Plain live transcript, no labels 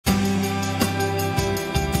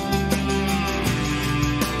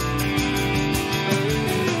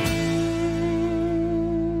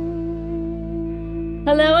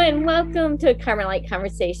Hello and welcome to Carmelite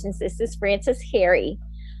Conversations. This is Frances Harry.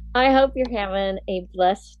 I hope you're having a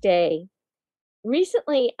blessed day.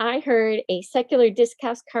 Recently, I heard a secular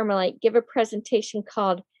discalced Carmelite give a presentation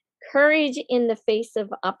called Courage in the Face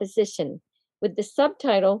of Opposition, with the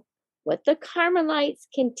subtitle, What the Carmelites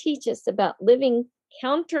Can Teach Us About Living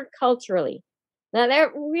Counterculturally. Now, that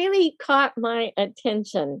really caught my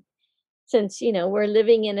attention since, we're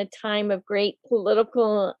living in a time of great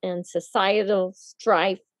political and societal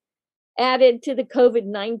strife added to the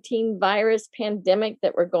COVID-19 virus pandemic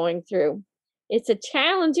that we're going through. It's a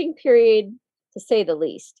challenging period, to say the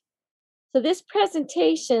least. So this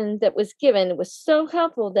presentation that was given was so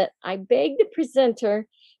helpful that I begged the presenter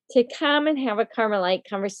to come and have a Carmelite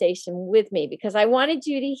conversation with me because I wanted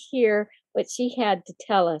you to hear what she had to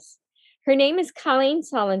tell us. Her name is Colleen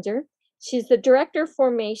Sollinger. She's the Director of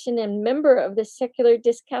Formation and member of the secular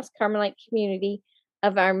discalced Carmelite community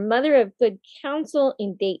of our Mother of Good Counsel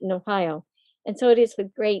in Dayton, Ohio. And so it is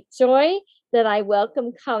with great joy that I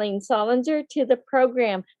welcome Colleen Sollinger to the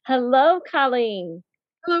program. Hello, Colleen.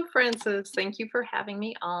 Hello, Frances. Thank you for having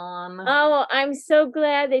me on. Oh, I'm so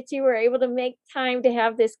glad that you were able to make time to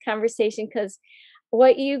have this conversation because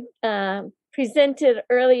what you presented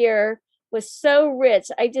earlier was so rich.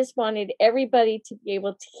 I just wanted everybody to be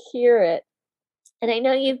able to hear it. And I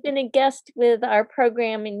know you've been a guest with our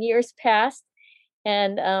program in years past.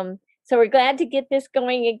 And so we're glad to get this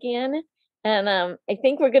going again. And I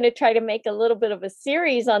think we're going to try to make a little bit of a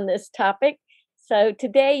series on this topic. So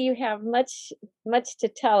today you have much to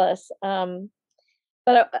tell us.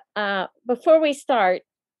 But before we start,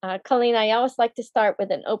 Colleen, I always like to start with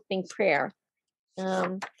an opening prayer.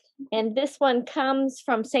 And this one comes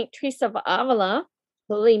from St. Teresa of Avila,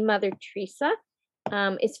 Holy Mother Teresa.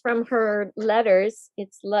 It's from her letters.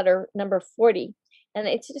 It's letter number 40. And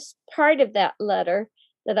it's just part of that letter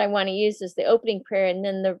that I want to use as the opening prayer. And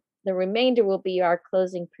then the remainder will be our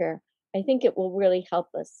closing prayer. I think it will really help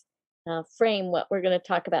us frame what we're going to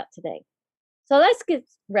talk about today. So let's get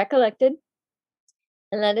recollected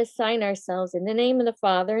and let us sign ourselves in the name of the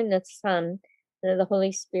Father and the Son and of the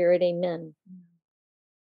Holy Spirit. Amen.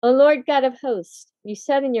 O Lord God of hosts, you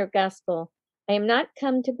said in your gospel, I am not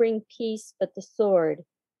come to bring peace, but the sword.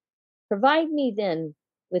 Provide me then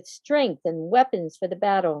with strength and weapons for the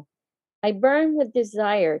battle. I burn with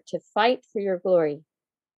desire to fight for your glory.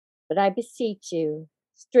 But I beseech you,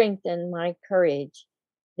 strengthen my courage.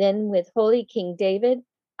 Then with holy King David,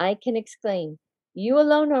 I can exclaim, you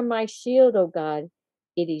alone are my shield, O God.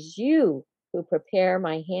 It is you who prepare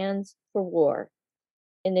my hands for war.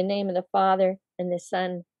 In the name of the Father, and the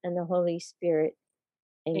Son, and the Holy Spirit.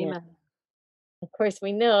 Amen. Amen. Of course,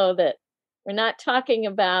 we know that we're not talking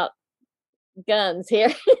about guns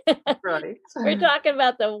here. Right. We're talking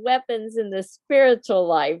about the weapons in the spiritual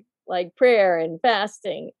life, like prayer and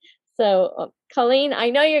fasting. So, Colleen, I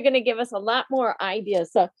know you're going to give us a lot more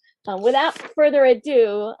ideas. So, without further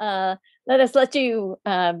ado, let you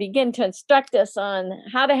begin to instruct us on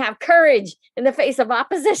how to have courage in the face of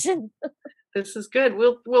opposition. This is good.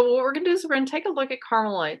 Well, what we're going to do is we're going to take a look at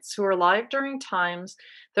Carmelites who are alive during times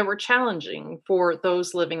that were challenging for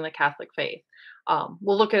those living the Catholic faith.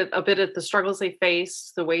 We'll look at a bit at the struggles they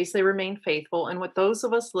face, the ways they remain faithful, and what those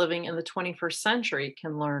of us living in the 21st century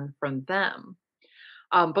can learn from them.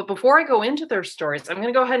 But before I go into their stories, I'm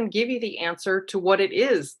going to go ahead and give you the answer to what it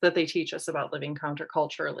is that they teach us about living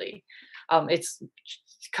counterculturally. It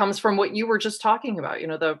comes from what you were just talking about,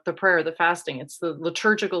 the prayer, the fasting, it's the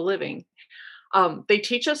liturgical living. They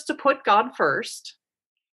teach us to put God first.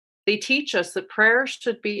 They teach us that prayer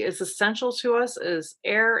should be as essential to us as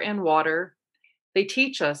air and water. They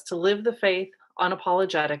teach us to live the faith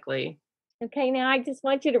unapologetically. Okay, now I just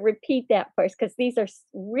want you to repeat that first because these are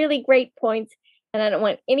really great points and I don't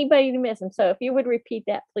want anybody to miss them. So if you would repeat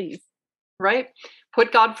that, please. Right?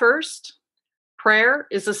 Put God first. Prayer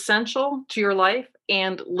is essential to your life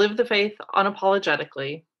and live the faith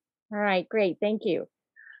unapologetically. All right, great. Thank you.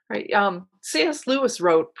 Right. C.S. Lewis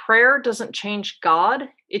wrote, prayer doesn't change God,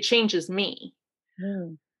 it changes me.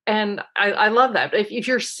 Mm. And I love that. If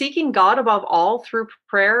you're seeking God above all through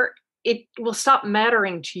prayer, it will stop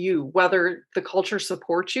mattering to you whether the culture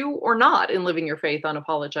supports you or not in living your faith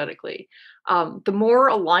unapologetically. The more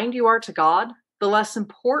aligned you are to God, the less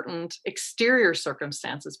important exterior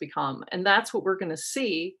circumstances become. And that's what we're going to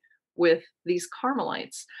see with these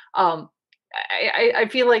Carmelites. I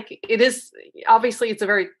feel like it is, obviously, it's a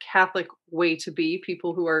very Catholic way to be.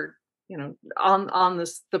 People who are, on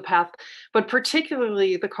the path, but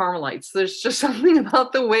particularly the Carmelites. There's just something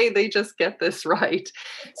about the way they just get this right.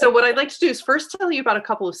 So what I'd like to do is first tell you about a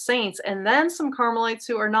couple of saints and then some Carmelites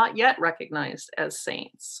who are not yet recognized as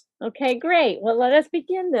saints. Okay, great. Well, let us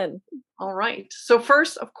begin then. All right. So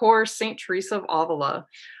first, of course, Saint Teresa of Avila.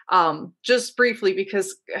 Just briefly,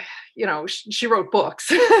 because she wrote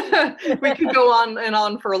books. We could go on and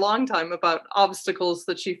on for a long time about obstacles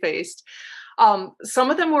that she faced.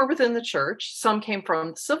 Some of them were within the church. Some came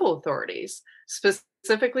from civil authorities.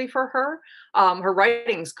 Specifically for her, her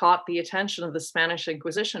writings caught the attention of the Spanish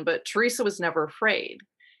Inquisition, but Teresa was never afraid.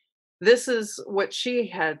 This is what she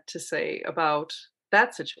had to say about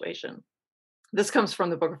that situation. This comes from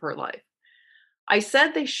the book of her life. I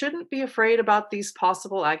said they shouldn't be afraid about these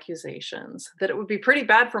possible accusations, that it would be pretty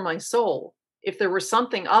bad for my soul if there were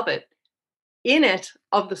something of it in it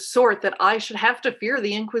of the sort that I should have to fear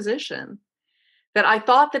the Inquisition. That I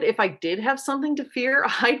thought that if I did have something to fear,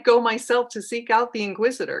 I'd go myself to seek out the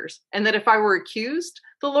inquisitors, and that if I were accused,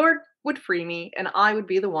 the Lord would free me and I would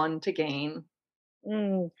be the one to gain.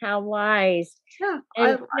 How wise. Yeah,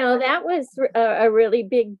 And that was a really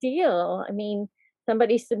big deal. I mean,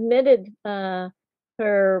 somebody submitted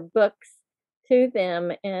her books to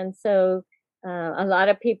them, and so a lot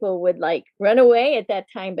of people would like run away at that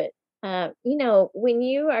time. But when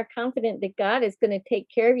you are confident that God is going to take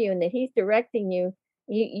care of you and that He's directing you,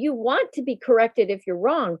 you want to be corrected if you're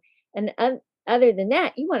wrong. And other than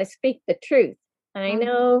that, you want to speak the truth. And I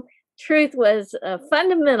know truth was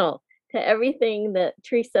fundamental to everything that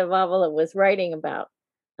Teresa of Avila was writing about.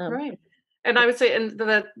 Right. And I would say, and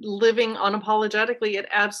that living unapologetically, it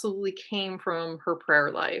absolutely came from her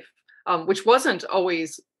prayer life, which wasn't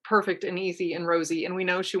always perfect and easy and rosy. And we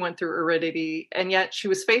know she went through aridity, and yet she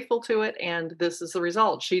was faithful to it. And this is the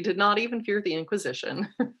result. She did not even fear the Inquisition.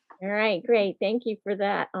 All right, great. Thank you for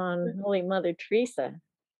that on Holy Mother Teresa.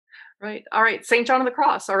 Right. All right. St. John of the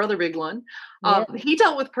Cross, our other big one. He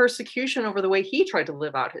dealt with persecution over the way he tried to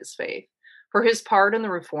live out his faith. For his part in the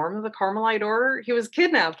reform of the Carmelite order, he was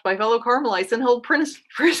kidnapped by fellow Carmelites and held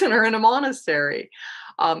prisoner in a monastery.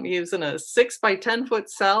 He was in a 6 by 10-foot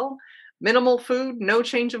cell, minimal food, no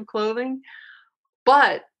change of clothing.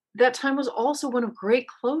 But that time was also one of great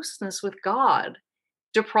closeness with God.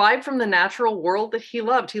 Deprived from the natural world that he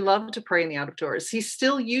loved to pray in the out of doors. He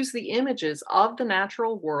still used the images of the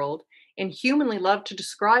natural world and humanly loved to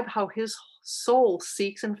describe how his soul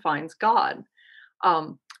seeks and finds God.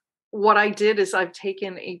 What I did is I've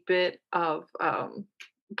taken a bit of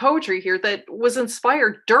poetry here that was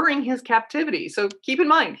inspired during his captivity. So keep in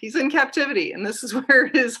mind, he's in captivity, and this is where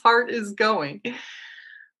his heart is going.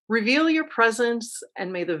 Reveal your presence,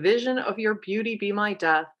 and may the vision of your beauty be my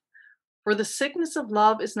death. For the sickness of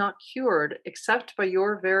love is not cured except by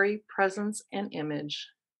your very presence and image.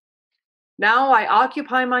 Now I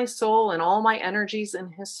occupy my soul and all my energies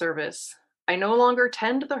in his service. I no longer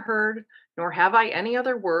tend the herd, nor have I any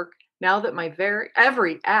other work, now that my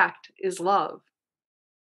every act is love.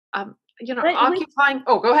 Occupying.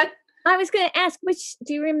 Oh, go ahead. I was going to ask,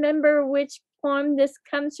 do you remember which poem this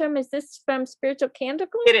comes from? Is this from Spiritual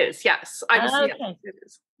Canticles? It is, yes. Okay. Yes, it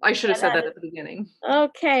is. I should have said that at the beginning.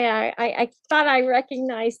 Okay, I thought I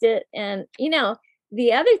recognized it. And,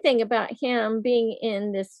 the other thing about him being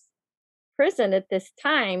in this prison at this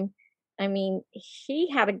time, I mean, he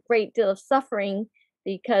had a great deal of suffering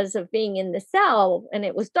because of being in the cell and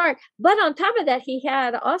it was dark. But on top of that,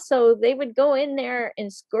 they would go in there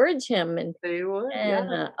and scourge him and they would,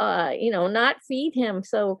 not feed him.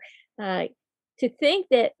 So to think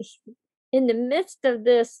that in the midst of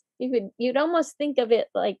this, you'd almost think of it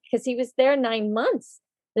like, because he was there 9 months,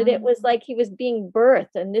 that it was like he was being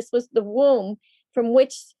birthed, and this was the womb from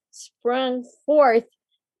which sprung forth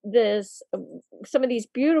some of these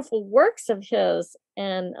beautiful works of his,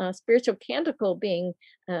 and Spiritual Canticle being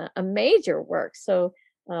a major work. So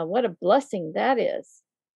what a blessing that is.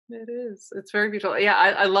 It is. It's very beautiful. Yeah,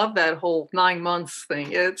 I love that whole 9 months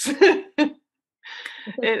thing. It's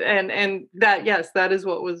and that, yes, that is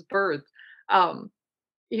what was birthed.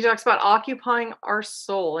 He talks about occupying our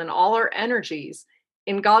soul and all our energies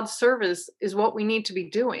in God's service is what we need to be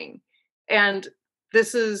doing. And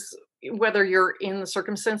this is whether you're in the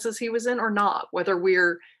circumstances he was in or not, whether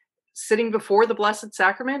we're sitting before the Blessed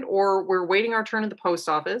Sacrament or we're waiting our turn at the post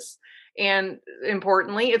office. And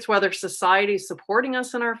importantly, it's whether society is supporting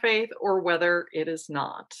us in our faith or whether it is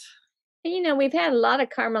not. We've had a lot of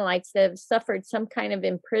Carmelites that have suffered some kind of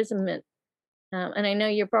imprisonment. And I know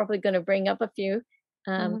you're probably going to bring up a few.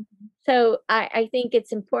 So I think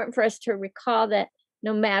it's important for us to recall that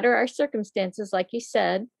no matter our circumstances, like you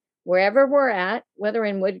said, wherever we're at, whether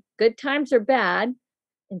in good times or bad,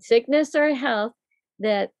 in sickness or health,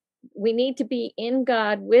 that we need to be in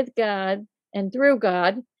God, with God, and through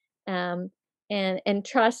God, and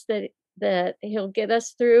trust that He'll get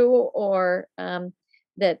us through, or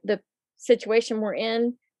that the situation we're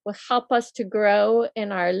in will help us to grow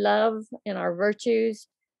in our love and our virtues.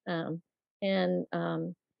 And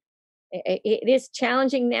it is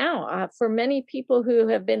challenging now for many people who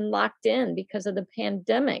have been locked in because of the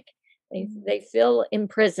pandemic. They feel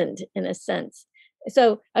imprisoned in a sense.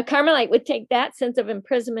 So a Carmelite would take that sense of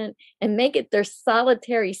imprisonment and make it their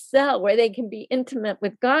solitary cell where they can be intimate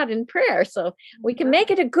with God in prayer. So we can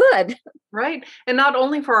make it a good. Right. And not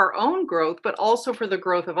only for our own growth, but also for the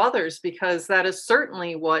growth of others, because that is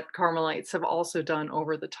certainly what Carmelites have also done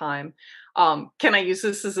over the time. Can I use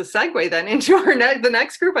this as a segue then into the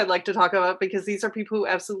next group I'd like to talk about? Because these are people who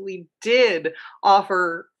absolutely did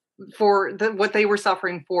offer for what they were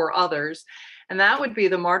suffering for others. And that would be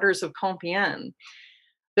the Martyrs of Compiegne.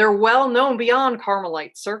 They're well known beyond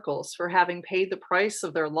Carmelite circles for having paid the price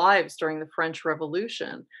of their lives during the French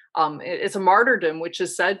Revolution. It's a martyrdom which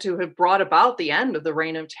is said to have brought about the end of the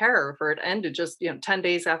Reign of Terror, for it ended just 10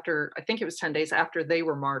 days after, I think it was 10 days after they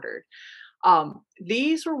were martyred.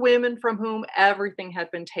 These were women from whom everything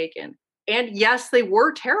had been taken. And yes, they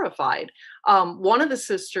were terrified. One of the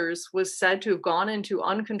sisters was said to have gone into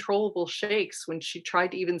uncontrollable shakes when she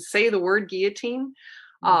tried to even say the word guillotine.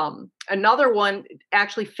 Another one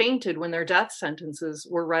actually fainted when their death sentences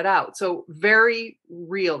were read out. So very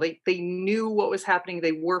real. They knew what was happening.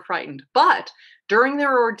 They were frightened. But during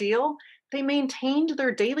their ordeal, they maintained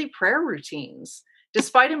their daily prayer routines.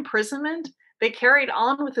 Despite imprisonment, they carried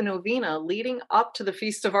on with the novena leading up to the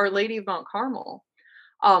Feast of Our Lady of Mount Carmel.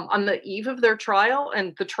 On the eve of their trial,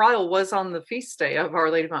 and the trial was on the feast day of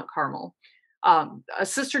Our Lady of Mount Carmel,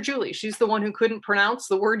 Sister Julie, she's the one who couldn't pronounce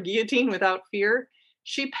the word guillotine without fear.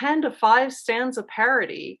 She penned a 5-stanza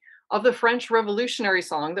parody of the French Revolutionary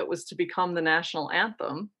song that was to become the national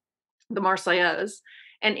anthem, the Marseillaise.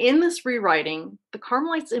 And in this rewriting, the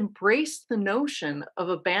Carmelites embraced the notion of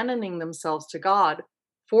abandoning themselves to God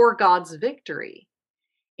for God's victory.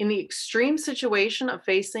 In the extreme situation of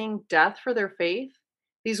facing death for their faith,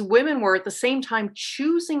 these women were at the same time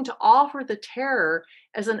choosing to offer the terror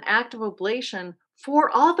as an act of oblation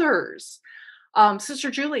for others.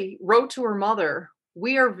 Sister Julie wrote to her mother,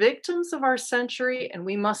 "We are victims of our century, and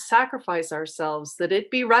we must sacrifice ourselves that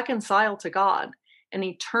it be reconciled to God. An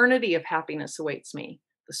eternity of happiness awaits me.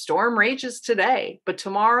 The storm rages today, but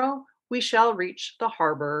tomorrow we shall reach the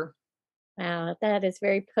harbor." Wow, that is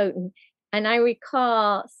very potent. And I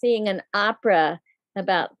recall seeing an opera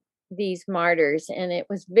about these martyrs, and it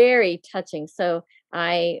was very touching. So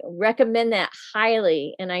I recommend that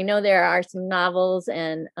highly. And I know there are some novels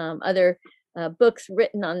and other books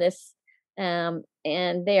written on this, and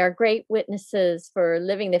they are great witnesses for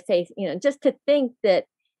living the faith. Just to think that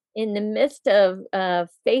in the midst of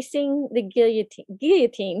facing the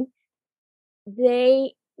guillotine,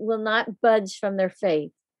 they will not budge from their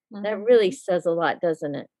faith. That really says a lot,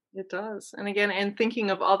 doesn't it? It does. And again, and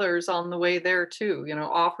thinking of others on the way there too,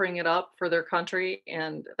 offering it up for their country.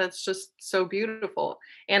 And that's just so beautiful.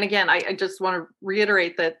 And again, I just want to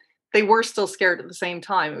reiterate that they were still scared at the same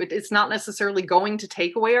time. It's not necessarily going to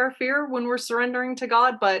take away our fear when we're surrendering to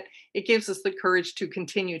God, but it gives us the courage to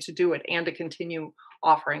continue to do it and to continue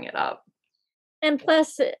offering it up. And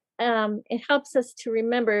plus, it helps us to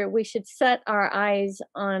remember we should set our eyes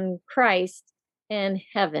on Christ and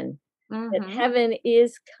heaven. That heaven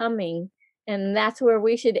is coming, and that's where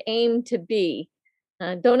we should aim to be.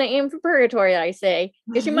 Don't aim for purgatory, I say,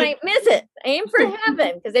 because you might miss it. Aim for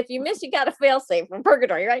heaven, because if you miss, you got to fail safe from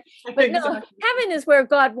purgatory, right? But no, heaven is where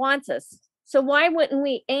God wants us. So why wouldn't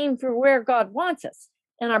we aim for where God wants us?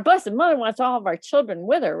 And our Blessed Mother wants all of our children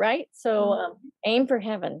with her, right? So aim for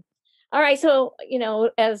heaven. All right, so,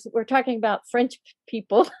 as we're talking about French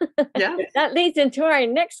people, yeah, that leads into our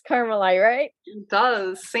next Carmelite, right? It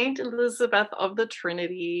does. Saint Elizabeth of the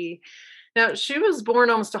Trinity. Now, she was born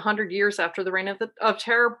almost 100 years after the Reign of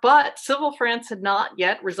Terror, but civil France had not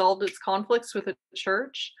yet resolved its conflicts with the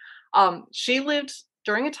church. She lived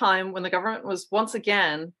during a time when the government was once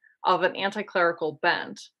again of an anti-clerical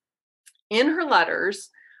bent. In her letters,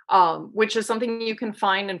 which is something you can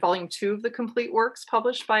find in volume 2 of the complete works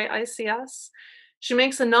published by ICS, she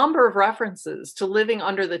makes a number of references to living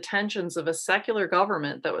under the tensions of a secular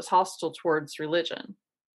government that was hostile towards religion.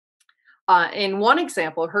 In one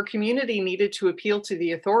example, her community needed to appeal to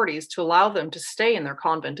the authorities to allow them to stay in their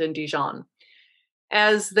convent in Dijon.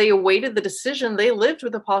 As they awaited the decision, they lived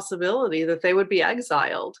with the possibility that they would be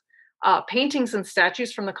exiled. Paintings and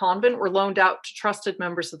statues from the convent were loaned out to trusted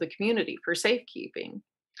members of the community for safekeeping.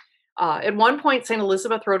 At one point, St.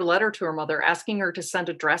 Elizabeth wrote a letter to her mother asking her to send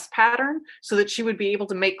a dress pattern so that she would be able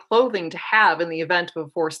to make clothing to have in the event of a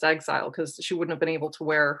forced exile, because she wouldn't have been able to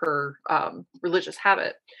wear her religious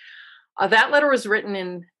habit. That letter was written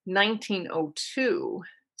in 1902.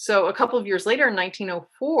 So a couple of years later, in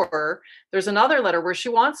 1904, there's another letter where she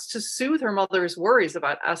wants to soothe her mother's worries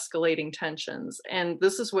about escalating tensions. And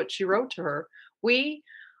this is what she wrote to her: "We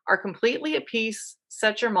are completely at peace.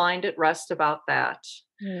 Set your mind at rest about that."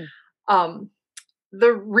 Mm.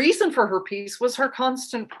 The reason for her peace was her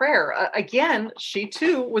constant prayer. Again, she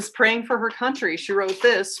too was praying for her country. She wrote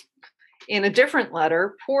this in a different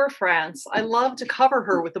letter: "Poor France, I love to cover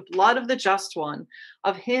her with the blood of the just one,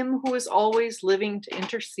 of him who is always living to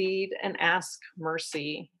intercede and ask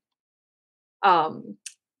mercy." Um,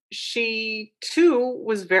 she too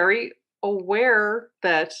was very aware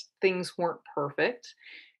that things weren't perfect.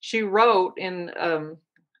 She wrote in,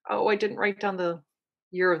 oh, I didn't write down the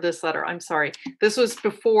year of this letter. I'm sorry. This was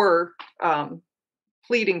before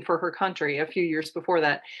pleading for her country, a few years before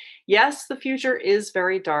that. "Yes, the future is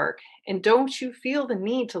very dark. And don't you feel the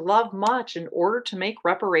need to love much in order to make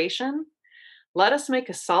reparation? Let us make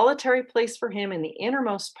a solitary place for him in the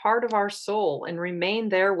innermost part of our soul and remain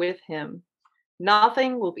there with him.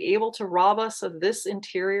 Nothing will be able to rob us of this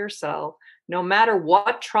interior cell, no matter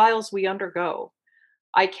what trials we undergo.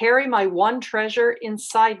 I carry my one treasure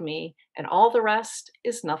inside me, and all the rest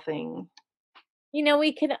is nothing."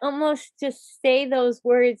 We could almost just say those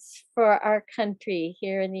words for our country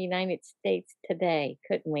here in the United States today,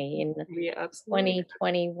 couldn't we? In We absolutely.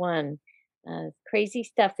 2021, crazy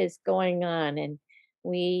stuff is going on, and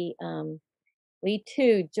we um, we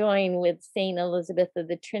too join with Saint Elizabeth of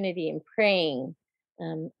the Trinity in praying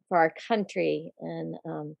for our country and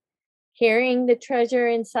carrying the treasure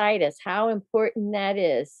inside us. How important that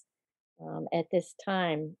is at this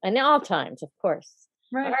time, and all times, of course.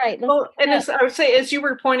 All Right. right, let's Well, pick and up. as I would say, as you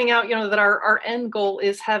were pointing out, that our end goal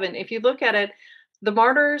is heaven. If you look at it, the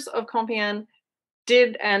martyrs of Compiègne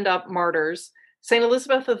did end up martyrs. Saint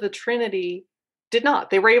Elizabeth of the Trinity did not.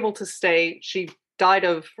 They were able to stay. She died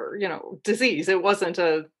of, disease. It wasn't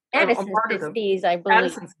a Addison's martyrdom. disease, I believe.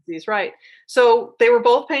 Addison's disease, right? So they were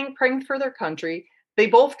both praying for their country. They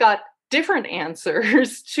both got different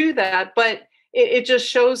answers to that, but it just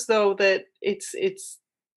shows, though, that it's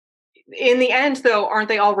in the end, though, aren't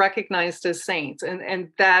they all recognized as saints? And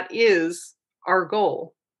that is our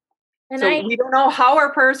goal. And So I we don't know how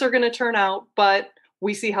our prayers are going to turn out, but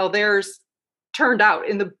we see how theirs turned out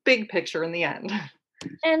in the big picture in the end.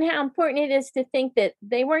 and how important it is to think that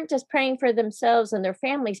they weren't just praying for themselves and their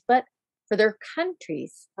families, but for their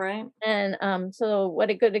countries. Right? And so what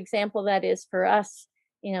a good example that is for us,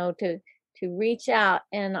 to reach out,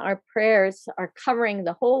 and our prayers are covering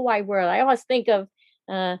the whole wide world. I always think of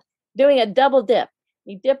uh, doing a double dip.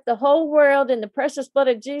 You dip the whole world in the precious blood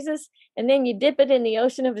of Jesus, and then you dip it in the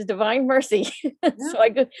ocean of his divine mercy. Yeah. So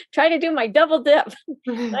I try to do my double dip.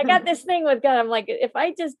 I got this thing with God. I'm like, if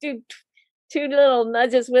I just do two little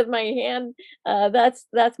nudges with my hand, that's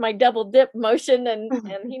my double dip motion, and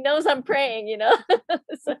he knows I'm praying.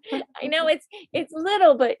 So I know it's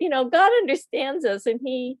little, but God understands us, and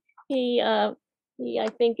he I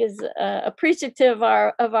think is appreciative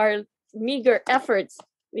of our meager efforts,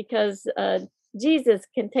 because Jesus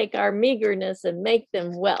can take our meagerness and make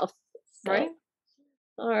them wealth. So, Right?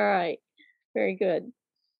 all right, very good.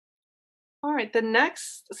 All right. The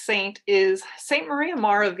next saint is Saint Maria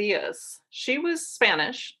Maravillas. She was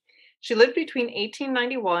Spanish. She lived between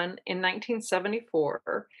 1891 and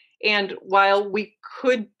 1974. And while we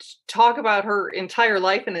could talk about her entire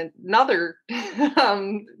life in another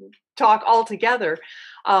um, talk altogether,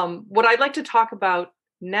 what I'd like to talk about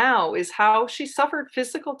now is how she suffered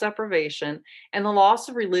physical deprivation and the loss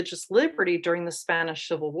of religious liberty during the Spanish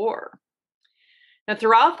Civil War. Now,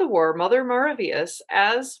 throughout the war, Mother Maravillas,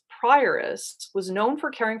 as prioress, was known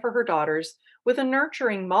for caring for her daughters with a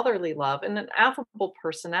nurturing motherly love and an affable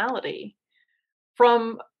personality.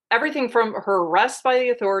 From everything from her arrest by the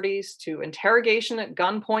authorities to interrogation at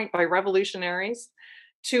gunpoint by revolutionaries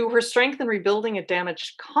to her strength in rebuilding a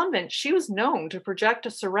damaged convent, she was known to project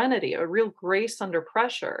a serenity, a real grace under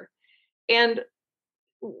pressure. And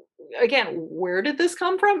again, where did this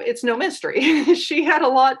come from? It's no mystery. She had a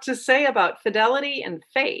lot to say about fidelity and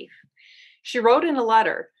faith. She wrote in a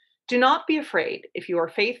letter, "Do not be afraid. If you are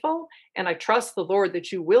faithful, and I trust the Lord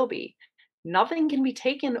that you will be, nothing can be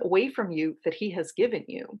taken away from you that he has given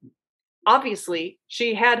you." Obviously,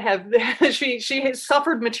 she had have she has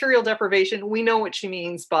suffered material deprivation. We know what she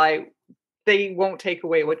means by they won't take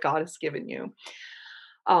away what God has given you.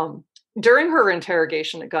 during her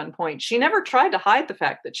interrogation at gunpoint, she never tried to hide the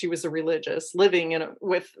fact that she was a religious living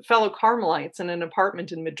with fellow Carmelites in an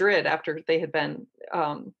apartment in Madrid after they had been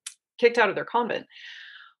kicked out of their convent.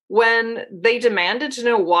 When they demanded to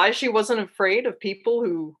know why she wasn't afraid of people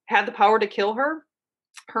who had the power to kill her,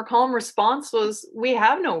 her calm response was, "We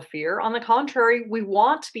have no fear. On the contrary, we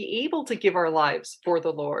want to be able to give our lives for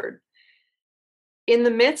the Lord." In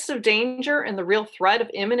the midst of danger and the real threat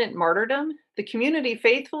of imminent martyrdom, the community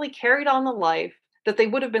faithfully carried on the life that they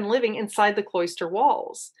would have been living inside the cloister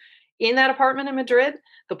walls. In that apartment in Madrid,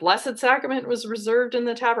 the Blessed Sacrament was reserved in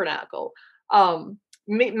the tabernacle.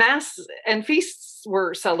 Mass and feasts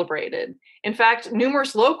were celebrated. In fact,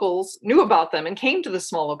 numerous locals knew about them and came to the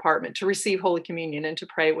small apartment to receive Holy Communion and to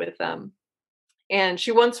pray with them. And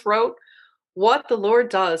she once wrote, "What the Lord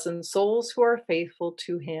does in souls who are faithful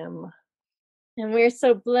to him." And we're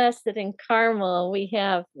so blessed that in Carmel we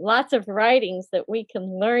have lots of writings that we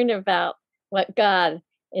can learn about what God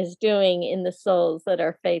is doing in the souls that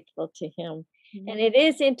are faithful to him. And it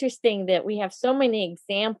is interesting that we have so many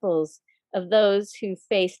examples of those who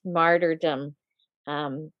faced martyrdom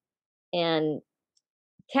and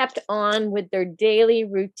kept on with their daily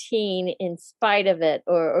routine in spite of it,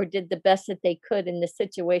 or did the best that they could in the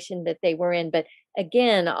situation that they were in. But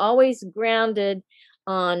again, always grounded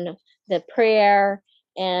on the prayer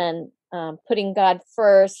and putting God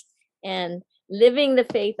first and living the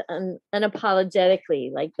faith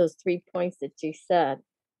unapologetically, like those 3 points that you said.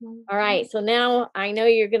 All right, so now I know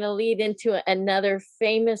you're going to lead into another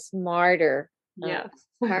famous martyr, Yes.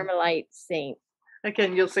 Carmelite saint.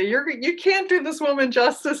 Again, you'll say, you can't do this woman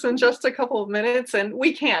justice in just a couple of minutes, and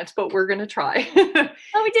we can't, but we're going to try. Oh,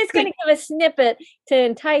 we're just going to give a snippet to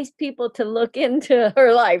entice people to look into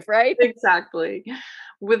her life, right? Exactly.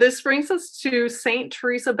 Well, this brings us to Saint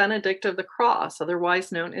Teresa Benedicta of the Cross,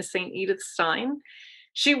 otherwise known as Saint Edith Stein.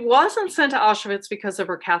 She wasn't sent to Auschwitz because of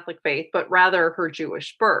her Catholic faith, but rather her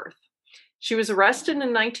Jewish birth. She was arrested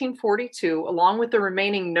in 1942, along with the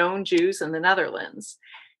remaining known Jews in the Netherlands.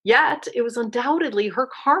 Yet, it was undoubtedly her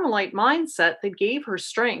Carmelite mindset that gave her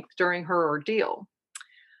strength during her ordeal.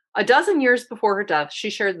 A dozen years before her death, she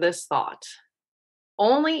shared this thought: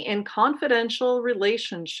 "Only in confidential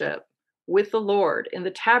relationship with the Lord in the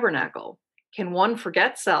tabernacle can one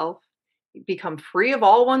forget self, become free of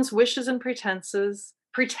all one's wishes and pretensions.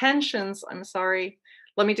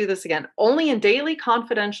 Let me do this again. Only in daily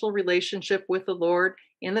confidential relationship with the Lord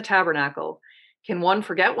in the tabernacle can one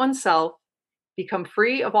forget oneself, become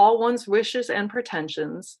free of all one's wishes and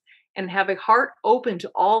pretensions, and have a heart open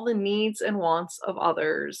to all the needs and wants of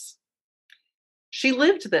others." She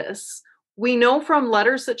lived this. We know from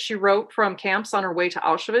letters that she wrote from camps on her way to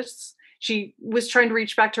Auschwitz, she was trying to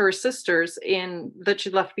reach back to her sisters that she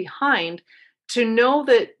left behind, to know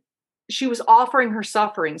that she was offering her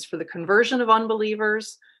sufferings for the conversion of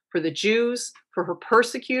unbelievers, for the Jews, for her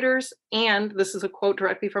persecutors, and this is a quote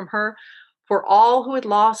directly from her, for all who had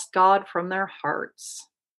lost God from their hearts.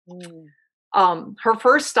 Her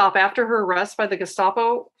first stop after her arrest by the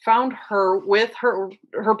Gestapo found her with her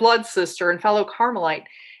blood sister and fellow Carmelite,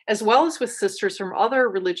 as well as with sisters from other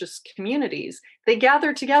religious communities. They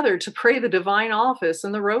gathered together to pray the divine office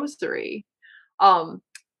and the rosary.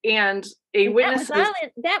 And a witness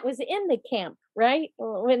that was in the camp, right?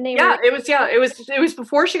 When they were it was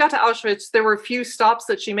before she got to Auschwitz. There were a few stops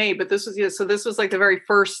that she made, but this was like the very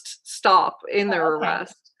first stop in their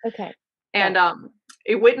arrest. Okay. And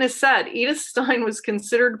a witness said Edith Stein was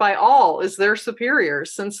considered by all as their superior,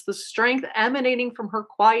 since the strength emanating from her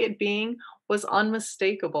quiet being was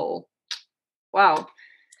unmistakable. Wow.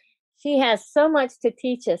 She has so much to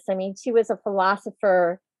teach us. I mean, she was a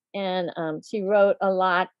philosopher, and she wrote a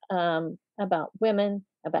lot about women,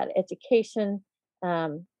 about education.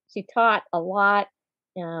 She taught a lot.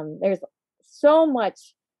 There's so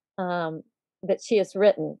much that she has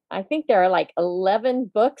written. I think there are like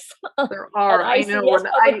 11 books. There are. I know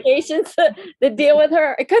publications that deal with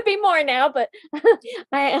her. It could be more now, but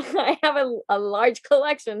I have a large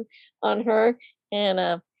collection on her,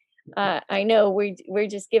 and I know we're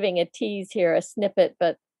just giving a tease here, a snippet,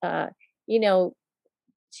 but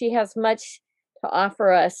she has much to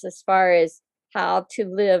offer us as far as how to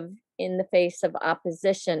live in the face of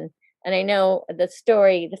opposition. And I know the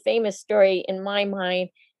famous story in my mind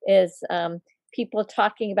is people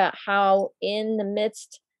talking about how in the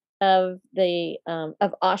midst of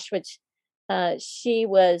of Auschwitz,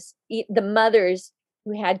 the mothers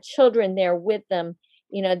who had children there with them,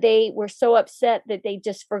 they were so upset that they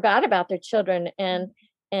just forgot about their children, and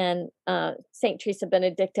Saint Teresa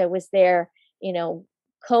Benedicta was there,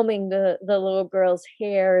 combing the little girls'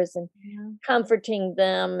 hairs and comforting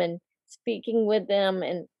them and speaking with them,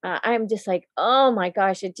 and I'm just like, oh my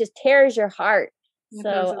gosh, it just tears your heart. It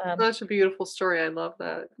does. So It's such a beautiful story. I love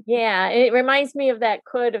that. yeah, it reminds me of that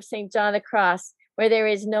quote of St. John the Cross, where there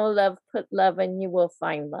is no love, put love, and you will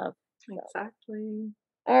find love. So, Exactly.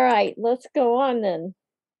 all right, let's go on then.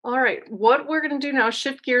 All right. What we're going to do now is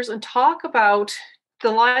shift gears and talk about the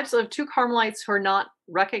lives of two Carmelites who are not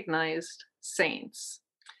recognized saints.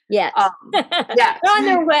 Yet. Yes, They're on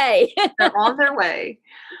their way. they're on their way.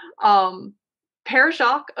 Pere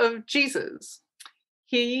Jacques of Jesus.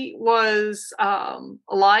 He was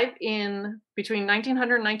alive in between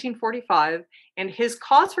 1900 and 1945, and his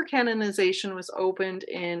cause for canonization was opened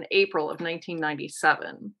in April of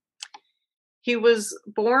 1997. He was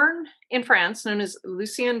born in France, known as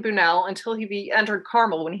Lucien Bunel, until he entered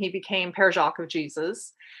Carmel when he became Pere Jacques of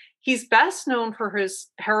Jesus. He's best known for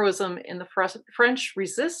his heroism in the French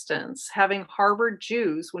resistance, having harbored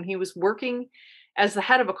Jews when he was working as the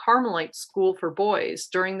head of a Carmelite school for boys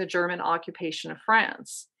during the German occupation of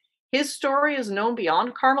France. His story is known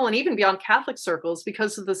beyond Carmel and even beyond Catholic circles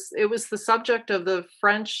because of this. It was the subject of the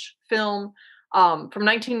French film from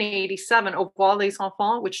 1987, Au revoir les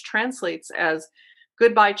enfants, which translates as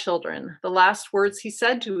 "Goodbye, children," the last words he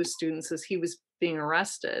said to his students as he was being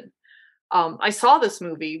arrested. I saw this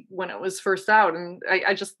movie when it was first out, and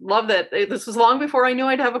I just love that this was long before I knew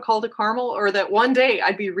I'd have a call to Carmel, or that one day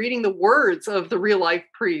I'd be reading the words of the real life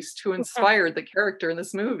priest who inspired the character in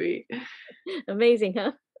this movie. Amazing,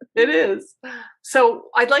 huh? It is. So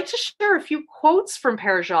I'd like to share a few quotes from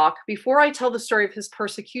Pere Jacques before I tell the story of his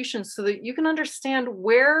persecution so that you can understand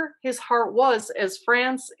where his heart was as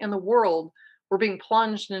France and the world were being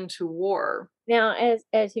plunged into war. Now,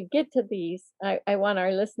 as you get to these, I want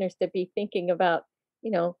our listeners to be thinking about,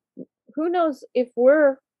 who knows if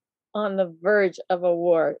we're on the verge of a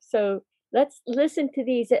war. So let's listen to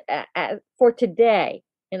these for today,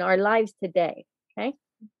 in our lives today. Okay.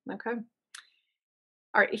 Okay.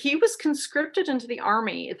 All right. He was conscripted into the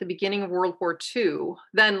army at the beginning of World War II,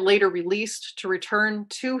 then later released to return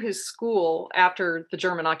to his school after the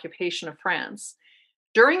German occupation of France.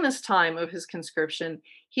 During this time of his conscription,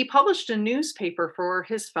 he published a newspaper for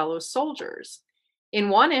his fellow soldiers. In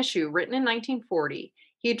one issue, written in 1940,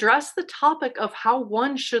 he addressed the topic of how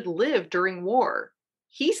one should live during war.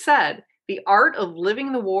 He said, "The art of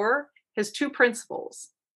living the war has two principles."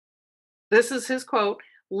 This is his quote: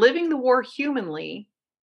 "Living the war humanly,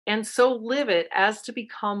 and so live it as to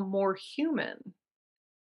become more human."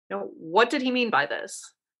 Now, what did he mean by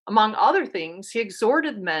this? Among other things, he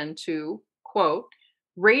exhorted men to, quote,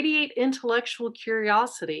 "radiate intellectual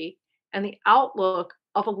curiosity and the outlook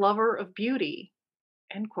of a lover of beauty,"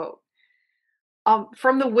 end quote.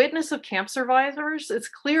 From the witness of camp survivors, it's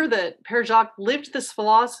clear that Pere Jacques lived this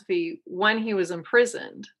philosophy when he was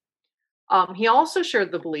imprisoned. He also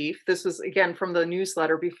shared the belief, this was again from the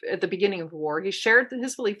newsletter at the beginning of the war, he shared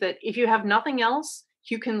his belief that if you have nothing else,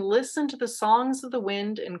 you can listen to the songs of the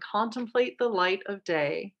wind and contemplate the light of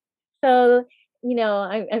day. So,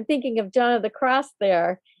 I'm thinking of John of the Cross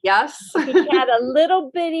there. Yes. He had a little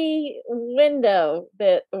bitty window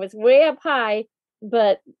that was way up high,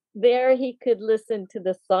 but there he could listen to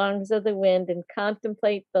the songs of the wind and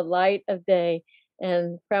contemplate the light of day.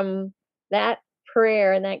 And from that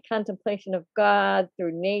prayer and that contemplation of God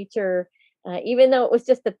through nature, even though it was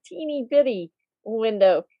just a teeny bitty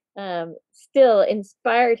window, still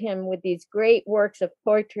inspired him with these great works of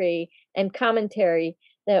poetry and commentary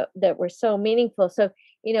that were so meaningful. So,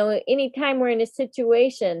 anytime we're in a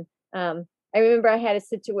situation, I remember I had a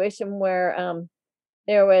situation where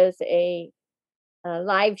there was a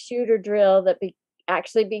live shooter drill that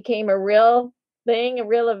actually became a real thing, a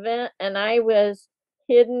real event, and I was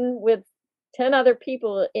hidden with 10 other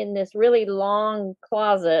people in this really long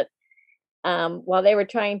closet while they were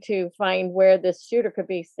trying to find where this shooter could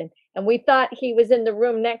be. And we thought he was in the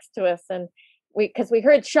room next to us, and because we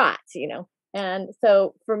heard shots, And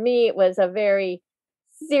so for me, it was a very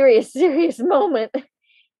serious moment.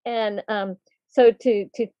 And so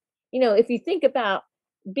if you think about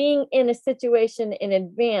being in a situation in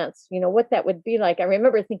advance, what that would be like. I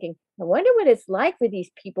remember thinking, I wonder what it's like for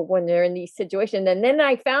these people when they're in these situations. And then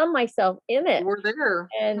I found myself in it. We're there.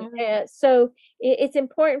 And so it's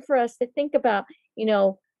important for us to think about,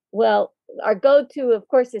 well, our go-to, of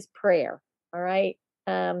course, is prayer. All right.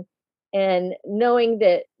 And knowing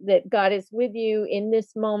that God is with you in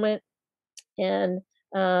this moment. And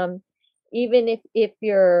even if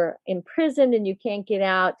you're imprisoned and you can't get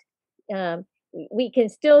out, we can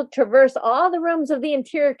still traverse all the rooms of the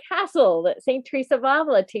interior castle that St. Teresa of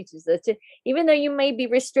Avila teaches us. Even though you may be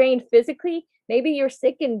restrained physically, maybe you're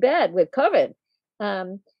sick in bed with COVID.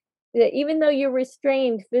 that even though you're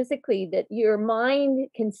restrained physically, that your mind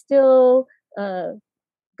can still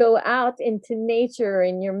go out into nature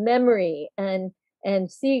and your memory and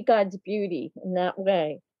see God's beauty in that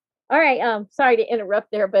way. All right, sorry to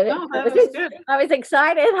interrupt there, but No, that was good. I was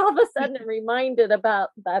excited all of a sudden and reminded about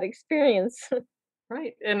that experience.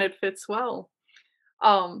 Right, and it fits well.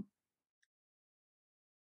 Um,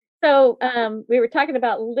 So we were talking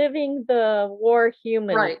about living the war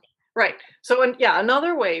humanly. right, right. So, yeah,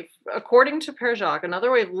 another way, according to Pere Jacques,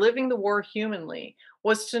 another way of living the war humanly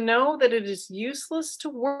was to know that it is useless to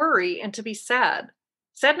worry and to be sad.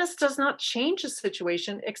 Sadness does not change a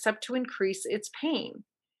situation except to increase its pain.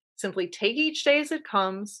 Simply take each day as it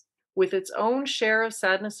comes, with its own share of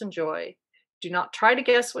sadness and joy. Do not try to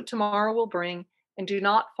guess what tomorrow will bring, and do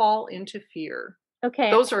not fall into fear.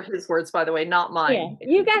 Okay, Those are his words, by the way, not yeah, mine.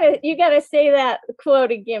 you gotta say that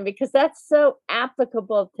quote again because that's so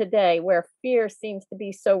applicable today, where fear seems to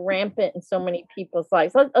be so rampant in so many people's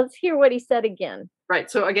lives. Let's hear what he said again.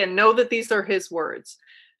 Right. So again, know that these are his words.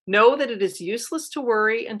 Know that it is useless to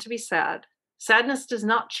worry and to be sad. Sadness does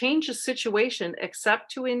not change a situation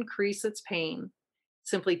except to increase its pain.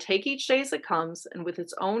 Simply take each day as it comes and with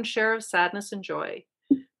its own share of sadness and joy.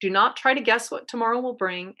 Do not try to guess what tomorrow will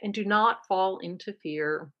bring, and do not fall into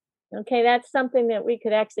fear. Okay, that's something that we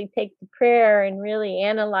could actually take to prayer and really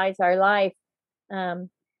analyze our life. Um,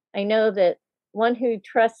 I know that one who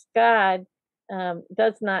trusts God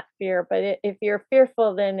does not fear, but if you're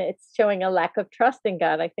fearful, then it's showing a lack of trust in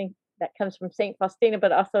God. I think that comes from Saint Faustina,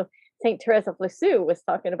 but also Saint Teresa of Lisieux was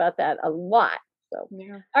talking about that a lot. So,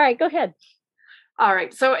 Yeah. all right, go ahead. All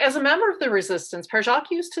right. So, as a member of the resistance, Pere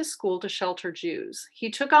Jacques used his school to shelter Jews.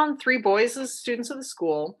 He took on 3 boys as students of the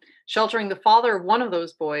school, sheltering the father of one of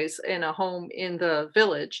those boys in a home in the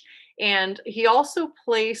village. And he also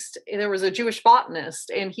placed, there was a Jewish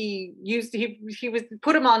botanist, and he was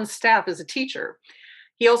put him on staff as a teacher.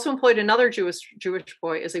 He also employed another Jewish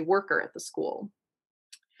boy as a worker at the school.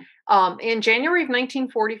 In January of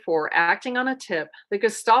 1944, acting on a tip, the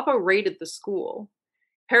Gestapo raided the school.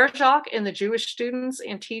 Pere Jacques and the Jewish students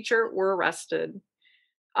and teacher were arrested.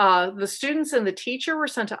 The students and the teacher were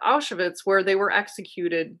sent to Auschwitz, where they were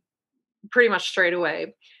executed pretty much straight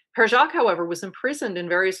away. Pere Jacques, however, was imprisoned in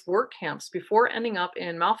various work camps before ending up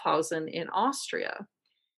in Mauthausen in Austria.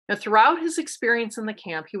 Now, throughout his experience in the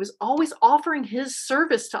camp, he was always offering his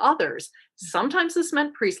service to others. Sometimes this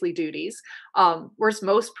meant priestly duties. Whereas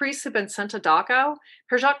most priests had been sent to Dachau,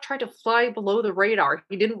 Pere Jacques tried to fly below the radar.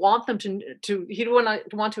 He didn't want them he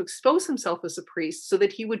didn't want to expose himself as a priest so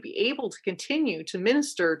that he would be able to continue to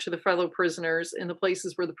minister to the fellow prisoners in the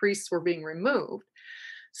places where the priests were being removed.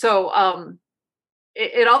 So,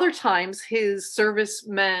 at other times, his service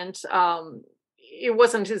meant it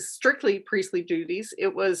wasn't his strictly priestly duties.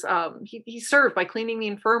 It was he served by cleaning the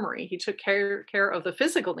infirmary. He took care of the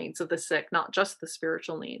physical needs of the sick, not just the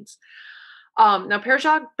spiritual needs. Now, Pere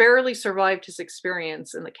Jacques barely survived his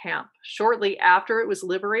experience in the camp. Shortly after it was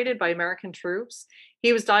liberated by American troops,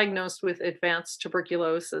 he was diagnosed with advanced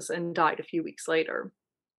tuberculosis and died a few weeks later.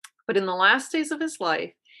 But in the last days of his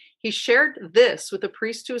life, he shared this with the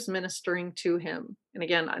priest who was ministering to him. And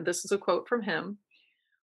again, this is a quote from him.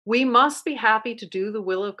 We must be happy to do the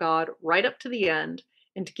will of God right up to the end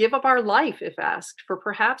and to give up our life if asked, for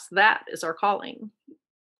perhaps that is our calling.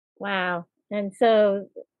 Wow. And so,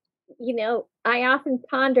 I often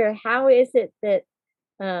ponder how is it that,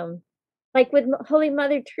 like with Holy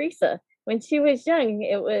Mother Teresa, when she was young,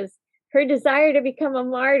 it was her desire to become a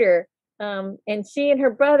martyr. And she and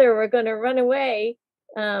her brother were going to run away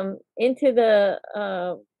into the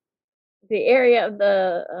area of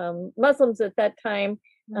the Muslims at that time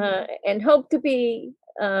and hope to be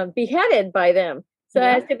beheaded by them, so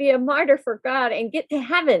Yeah. as to be a martyr for God and get to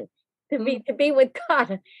heaven to be with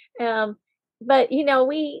God. Um, but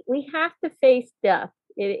we have to face death.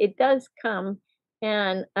 It does come,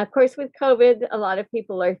 and of course, with COVID, a lot of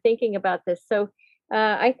people are thinking about this. So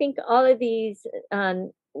I think all of these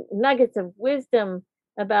nuggets of wisdom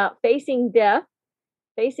about facing death,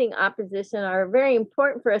 facing opposition, are very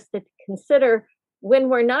important for us to consider when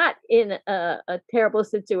we're not in a terrible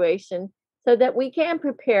situation, so that we can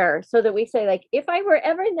prepare, so that we say, like, if I were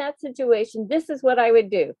ever in that situation, this is what I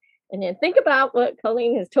would do. And then think about what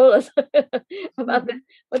Colleen has told us about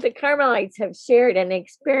what the Carmelites have shared and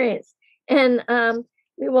experienced. And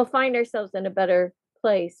we will find ourselves in a better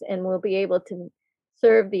place, and we'll be able to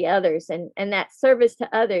serve the others. And that service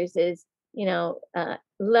to others is,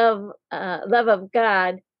 love of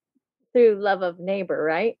God through love of neighbor,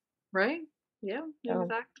 right? Right. Yeah, So,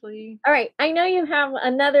 exactly. all right. I know you have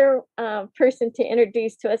another person to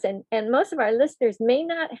introduce to us, and most of our listeners may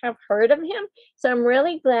not have heard of him. So I'm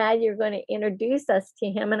really glad you're going to introduce us to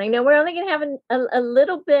him. And I know we're only going to have a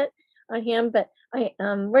little bit on him, but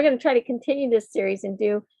we're going to try to continue this series and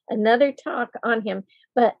do another talk on him.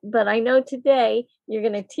 But I know today you're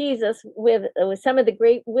going to tease us with some of the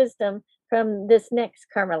great wisdom from this next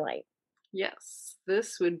Carmelite. Yes,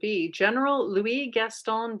 this would be General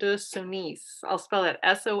Louis-Gaston de Sonis. I'll spell that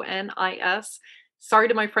Sonis. Sorry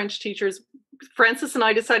to my French teachers. Francis and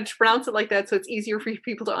I decided to pronounce it like that so it's easier for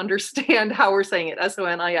people to understand how we're saying it.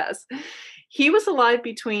 Sonis. He was alive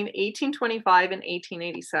between 1825 and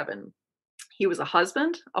 1887. He was a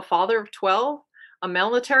husband, a father of 12, a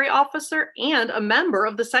military officer, and a member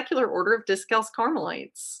of the secular order of Discalced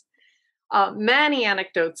Carmelites. Many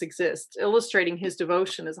anecdotes exist illustrating his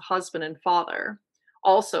devotion as a husband and father.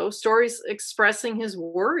 Also, stories expressing his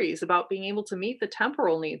worries about being able to meet the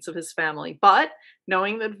temporal needs of his family, but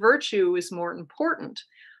knowing that virtue is more important.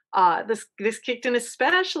 This kicked in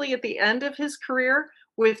especially at the end of his career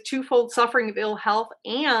with twofold suffering of ill health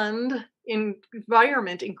and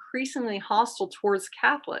environment increasingly hostile towards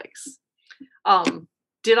Catholics.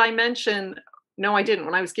 Did I mention? No, I didn't.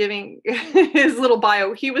 When I was giving his little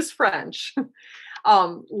bio, he was French,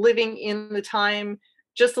 living in the time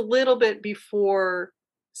just a little bit before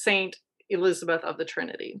Saint Elizabeth of the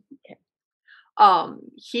Trinity. Okay.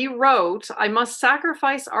 He wrote, "I must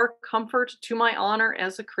sacrifice our comfort to my honor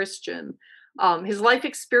as a Christian." His life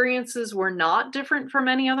experiences were not different from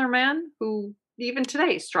any other man who, even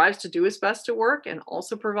today, strives to do his best at work and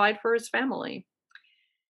also provide for his family.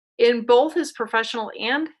 In both his professional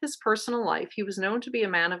and his personal life, he was known to be a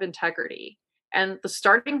man of integrity. And the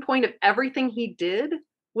starting point of everything he did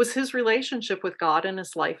was his relationship with God and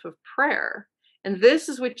his life of prayer. And this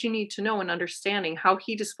is what you need to know in understanding how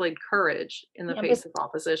he displayed courage in the Yeah, face of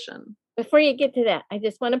opposition. before you get to that, I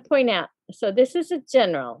just want to point out, so this is a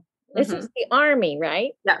general. This Mhm. is the army,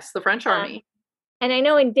 right? Yes, the French Uh, army. and I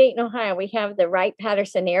know in Dayton, Ohio, we have the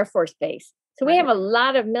Wright-Patterson Air Force Base. So we have Right. a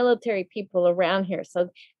lot of military people around here.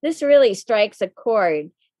 So this really strikes a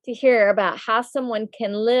chord to hear about how someone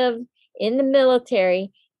can live in the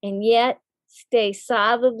military and yet stay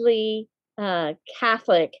solidly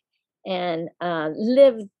Catholic and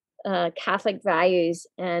live Catholic values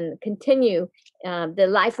and continue the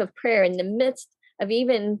life of prayer in the midst of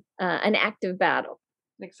even an active battle.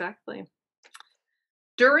 Exactly.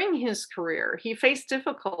 During his career, he faced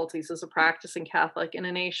difficulties as a practicing Catholic in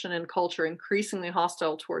a nation and culture increasingly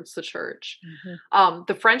hostile towards the church. Mhm.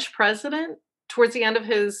 The French president, towards the end of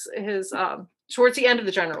towards the end of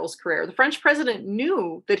the general's career, the French president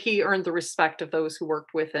knew that he earned the respect of those who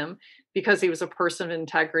worked with him because he was a person of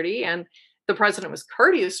integrity, and the president was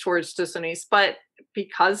courteous towards de Sonis, but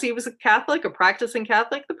because he was a Catholic, a practicing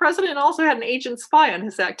Catholic, the president also had an agent spy on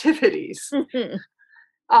his activities.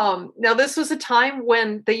 Now, this was a time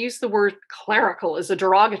when they used the word clerical as a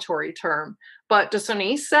derogatory term, but de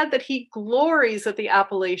Sonis said that he glories at the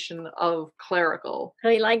appellation of clerical.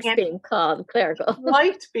 He likes And being called clerical.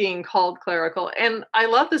 liked being called clerical. And I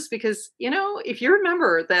love this because, if you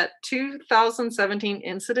remember that 2017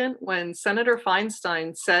 incident when Senator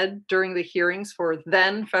Feinstein said during the hearings for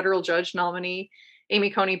then federal judge nominee Amy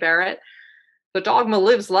Coney Barrett, "The dogma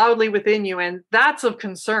lives loudly within you, and that's of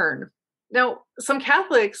concern." Now, some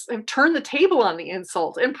Catholics have turned the table on the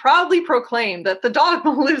insult and proudly proclaim that the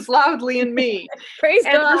dogma lives loudly in me. Praise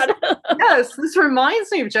And this, God. yes, this reminds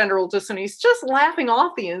me of General de Sonis just laughing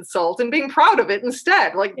off the insult and being proud of it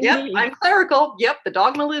instead. Like, yep, Indeed. I'm clerical. Yep, the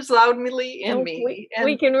dogma lives loudly in And me. we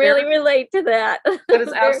And can really relate to that. that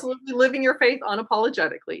is Very, absolutely living your faith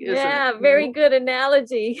unapologetically, isn't it? yeah, very good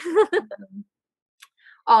analogy.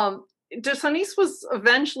 Um, De Sonis was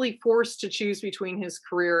eventually forced to choose between his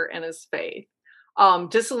career and his faith.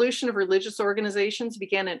 Dissolution of religious organizations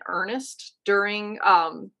began in earnest during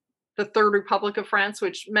the Third Republic of France,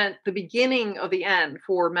 which meant the beginning of the end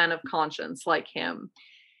for men of conscience like him.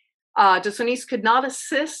 De Sonis could not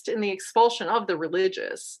assist in the expulsion of the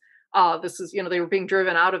religious. This is, they were being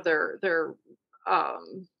driven out of their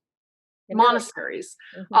um, The monasteries.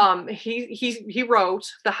 military. He wrote,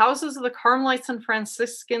 "The houses of the Carmelites and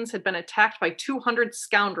Franciscans had been attacked by 200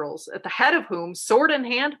 scoundrels, at the head of whom, sword in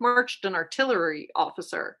hand, marched an artillery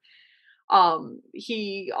officer."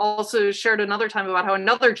 He also shared another time about how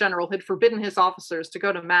another general had forbidden his officers to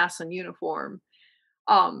go to mass in uniform.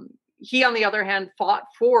 He, on the other hand, fought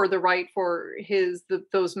for the right for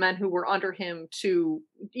those men who were under him to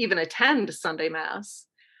even attend Sunday mass.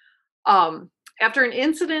 Um, After an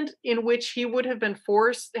incident in which he would have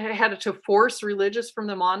had to force religious from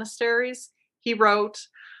the monasteries, he wrote,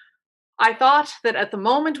 I thought that at the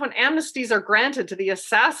moment when amnesties are granted to the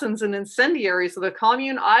assassins and incendiaries of the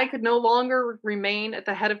commune, I could no longer remain at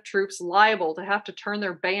the head of troops liable to have to turn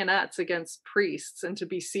their bayonets against priests and to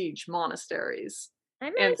besiege monasteries. I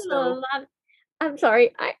And imagine a so, lot. I'm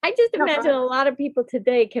sorry. I just no, go imagine ahead. a lot of people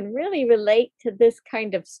today can really relate to this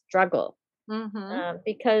kind of struggle, Mm-hmm.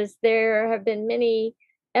 because there have been many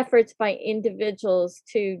efforts by individuals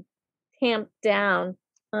to tamp down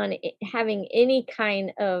on having any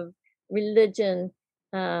kind of religion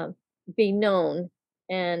uh, be known.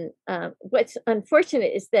 And what's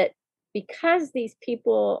unfortunate is that because these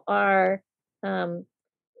people are, um,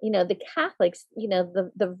 the Catholics,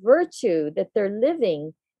 the virtue that they're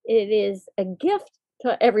living, it is a gift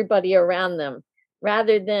to everybody around them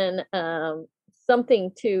rather than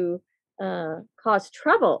something to cause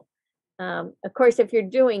trouble. Of course, if you're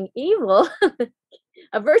doing evil,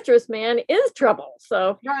 a virtuous man is trouble.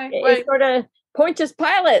 So Right, it's right. sort of Pontius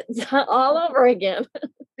Pilate all over again.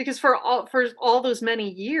 Because for all those many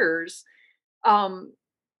years, um,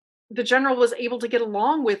 the general was able to get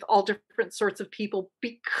along with all different sorts of people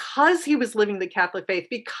because he was living the Catholic faith,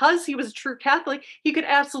 because he was a true Catholic. He could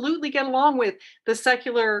absolutely get along with the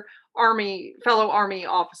secular fellow army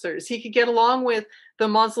officers. He could get along with the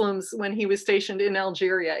Muslims when he was stationed in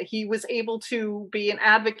Algeria. He was able to be an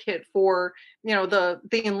advocate for,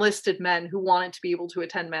 the enlisted men who wanted to be able to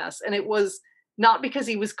attend mass. And it was not because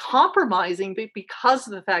he was compromising, but because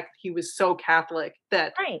of the fact that he was so Catholic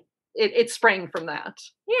that Right. it sprang from that.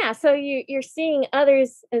 Yeah, so you're seeing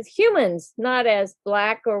others as humans, not as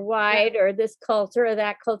black or Yeah, white or this culture or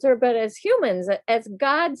that culture, but as humans, as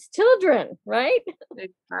God's children, right? Yeah.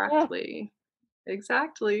 exactly.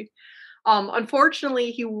 Exactly.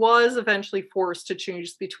 Unfortunately, he was eventually forced to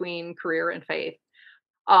choose between career and faith.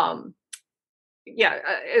 Um, yeah,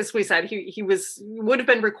 as we said, he would have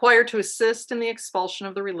been required to assist in the expulsion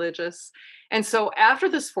of the religious. And so after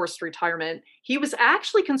this forced retirement, he was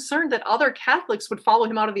actually concerned that other Catholics would follow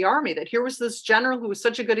him out of the army, that here was this general who was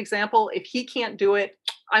such a good example. If he can't do it,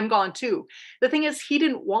 I'm gone too. The thing is, he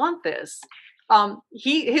didn't want this.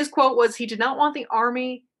 His quote was, he did not want the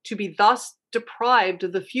army to be thus deprived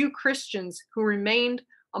of the few Christians who remained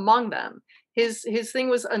among them. His thing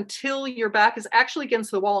was, until your back is actually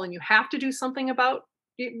against the wall and you have to do something about,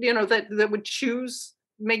 that would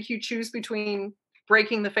make you choose between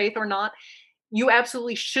breaking the faith or not, you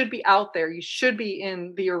absolutely should be out there. You should be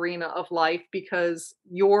in the arena of life because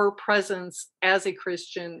your presence as a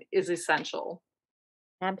Christian is essential.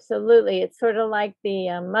 Absolutely. It's sort of like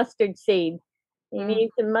the mustard seed. You Mm, need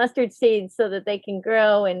some mustard seeds so that they can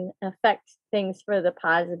grow and affect things for the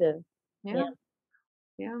positive. Yeah.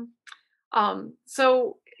 yeah, yeah.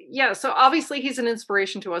 So yeah, so obviously he's an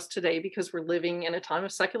inspiration to us today because we're living in a time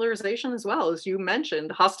of secularization as well, as you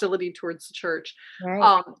mentioned, hostility towards the church. Right.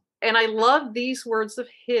 Um, and I love these words of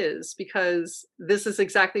his because this is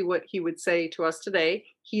exactly what he would say to us today.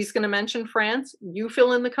 He's going to mention France. You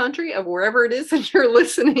fill in the country of wherever it is that you're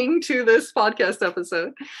listening to this podcast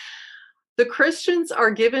episode. The Christians are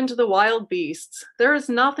given to the wild beasts. There is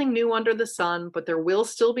nothing new under the sun, but there will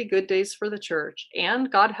still be good days for the church. And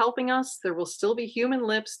God helping us, there will still be human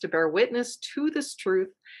lips to bear witness to this truth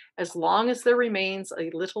as long as there remains a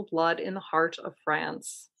little blood in the heart of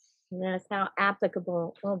France. That's how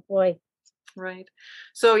applicable. Oh boy. Right.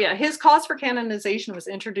 So, yeah, his cause for canonization was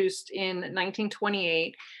introduced in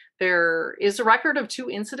 1928. There is a record of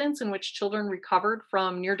 2 incidents in which children recovered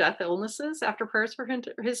from near death illnesses after prayers for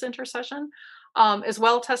his intercession. As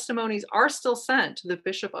well, testimonies are still sent to the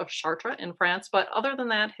Bishop of Chartres in France, but other than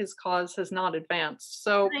that, his cause has not advanced.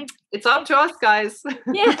 So, I, it's up to us, guys.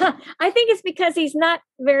 yeah, I think it's because he's not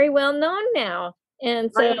very well known now.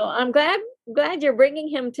 And so Right. I'm glad you're bringing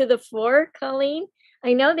him to the fore, Colleen.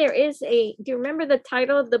 I know there is do you remember the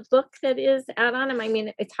title of the book that is out on him? I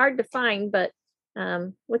mean, it's hard to find, but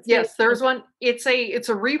what's the name? Yes, there's one. It's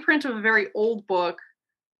a reprint of a very old book.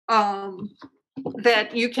 Um,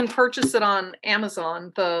 that you can purchase it on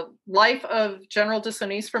Amazon. The Life of General de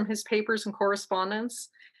Sonis from his papers and correspondence.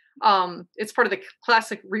 It's part of the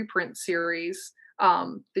classic reprint series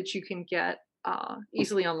that you can get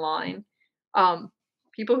easily online. Um,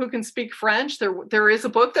 People who can speak French, there is a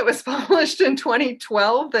book that was published in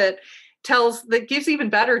 2012 that gives even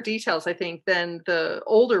better details, I think, than the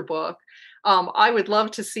older book. I would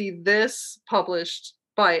love to see this published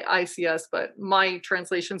by ICS, but my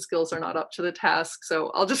translation skills are not up to the task.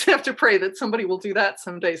 So I'll just have to pray that somebody will do that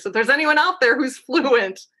someday. So if there's anyone out there who's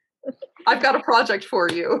fluent, I've got a project for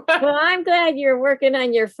you. Well, I'm glad you're working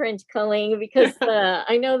on your French, Colleen, because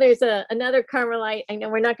I know there's another Carmelite. I know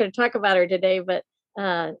we're not going to talk about her today, but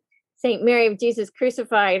Saint Mary of Jesus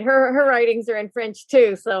Crucified. Her writings are in French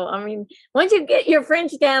too. So I mean, once you get your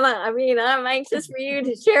French down, I mean, I'm anxious for you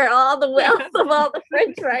to share all the wealth of all the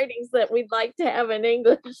French writings that we'd like to have in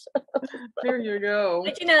English. There you go.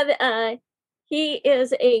 But you know, he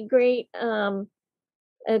is a great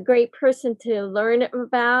person to learn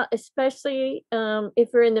about, especially if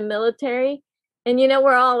we're in the military. And you know,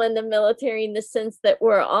 we're all in the military in the sense that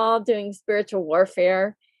we're all doing spiritual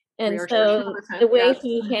warfare. And so the way yes.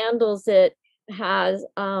 he handles it has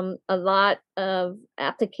a lot of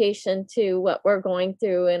application to what we're going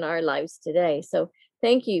through in our lives today. So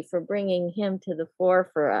thank you for bringing him to the fore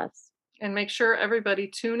for us. And make sure everybody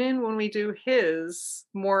tune in when we do his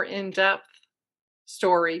more in-depth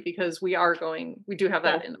story, because we do have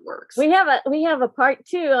that in the works. We have a part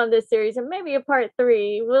 2 on this series, and maybe a part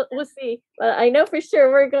 3. We'll see. But I know for sure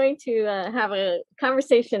we're going to have a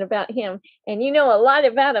conversation about him, and you know a lot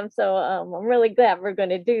about him. So I'm really glad we're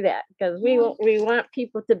going to do that, because we want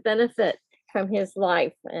people to benefit from his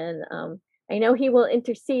life, and I know he will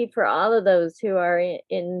intercede for all of those who are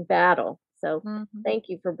in battle. So thank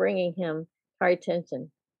you for bringing him to our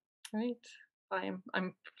attention. Right.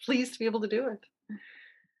 I'm pleased to be able to do it.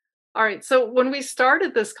 All right. So when we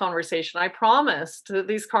started this conversation, I promised that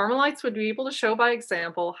these Carmelites would be able to show by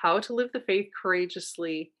example how to live the faith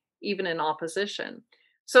courageously, even in opposition.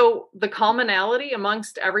 So the commonality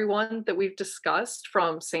amongst everyone that we've discussed,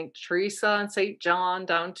 from Saint Teresa and Saint John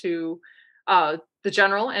down to the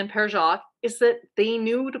General and Pere Jacques, is that they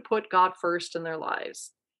knew to put God first in their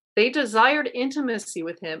lives. They desired intimacy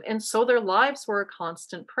with him, and so their lives were a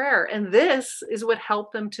constant prayer. And this is what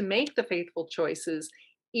helped them to make the faithful choices,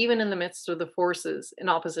 even in the midst of the forces in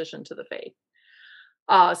opposition to the faith.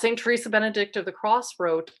 St. Teresa Benedicta of the Cross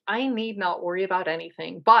wrote, "I need not worry about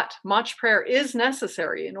anything, but much prayer is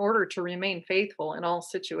necessary in order to remain faithful in all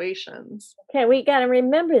situations." Okay, we got to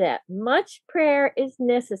remember that. Much prayer is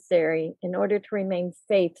necessary in order to remain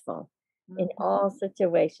faithful in all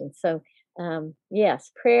situations. So,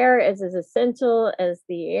 yes, prayer is as essential as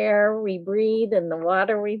the air we breathe and the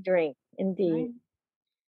water we drink. Indeed.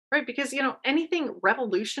 Right, because anything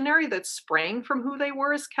revolutionary that sprang from who they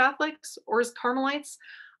were as Catholics or as Carmelites,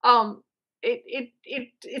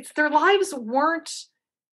 it's their lives weren't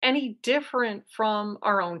any different from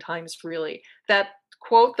our own times, really. That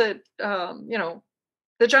quote that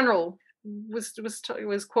the general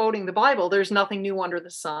was quoting the Bible. There's nothing new under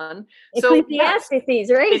the sun. So yes,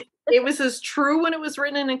 Ecclesiastes, right? it was as true when it was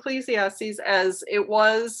written in Ecclesiastes as it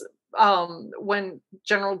was when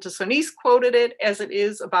General de Sonis quoted it, as it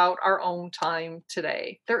is about our own time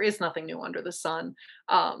today. There is nothing new under the sun.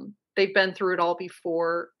 They've been through it all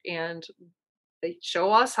before, and they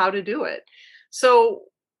show us how to do it. So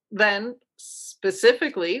then,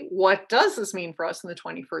 specifically, what does this mean for us in the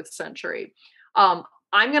 21st century? I'm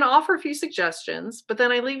going to offer a few suggestions, but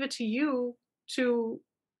then I leave it to you to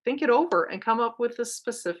think it over and come up with the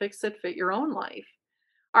specifics that fit your own life.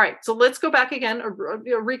 All right, so let's go back again, a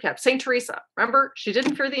recap. St. Teresa, remember, she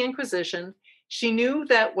didn't fear the Inquisition. She knew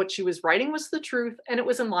that what she was writing was the truth, and it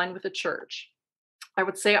was in line with the church. I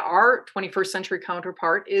would say our 21st century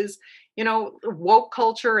counterpart is, woke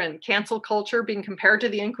culture and cancel culture being compared to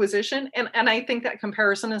the Inquisition. And I think that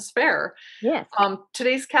comparison is fair. Yes.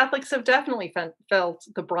 Today's Catholics have definitely felt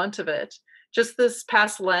the brunt of it. Just this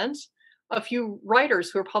past Lent, a few writers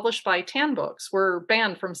who were published by Tan Books were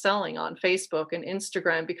banned from selling on Facebook and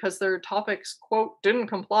Instagram because their topics, quote, didn't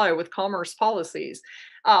comply with commerce policies.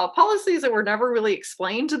 Policies that were never really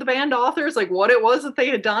explained to the banned authors, like what it was that they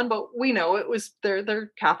had done, but we know it was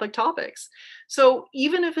their Catholic topics. So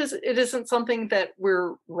even if it isn't something that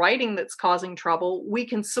we're writing that's causing trouble, we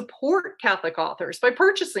can support Catholic authors by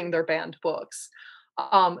purchasing their banned books.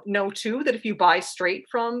 Know too that if you buy straight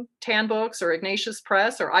from Tan Books or Ignatius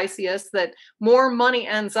Press or ICS, that more money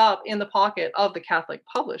ends up in the pocket of the Catholic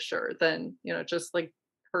publisher than just like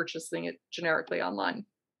purchasing it generically online.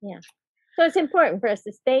 Yeah. So it's important for us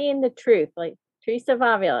to stay in the truth, like Teresa of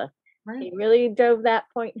Avila. Right. She really drove that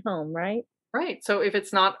point home, right? Right. So if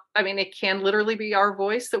it's not, it can literally be our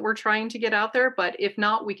voice that we're trying to get out there, but if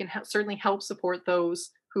not, we can certainly help support those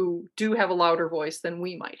who do have a louder voice than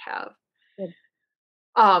we might have. Good.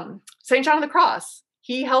 St. John of the Cross,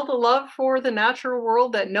 he held a love for the natural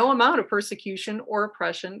world that no amount of persecution or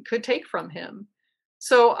oppression could take from him.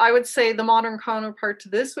 So I would say the modern counterpart to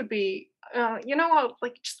this would be,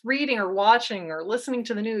 like just reading or watching or listening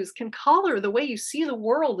to the news can color the way you see the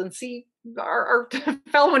world and see our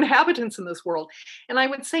fellow inhabitants in this world. And I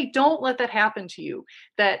would say, don't let that happen to you.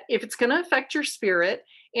 That if it's going to affect your spirit,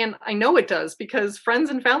 and I know it does because friends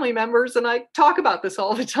and family members and I talk about this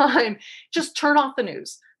all the time, just turn off the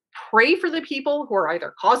news. pray for the people who are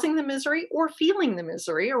either causing the misery or feeling the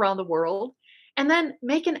misery around the world, and then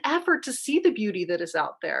make an effort to see the beauty that is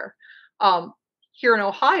out there. Um, Here in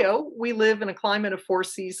Ohio, we live in a climate of 4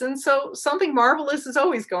 seasons, so something marvelous is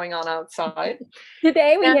always going on outside.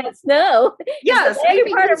 Today we And had snow. It's the yes, later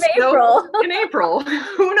maybe part even of snow April. in April.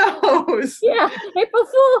 Who knows? Yeah, April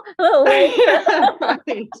Fool. Oh, wait.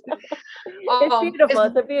 Right. It's As beautiful.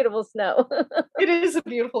 It's a beautiful snow. it is a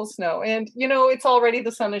beautiful snow, and you know, it's already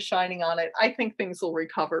the sun is shining on it. I think things will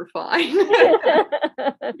recover fine.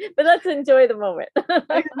 But let's enjoy the moment.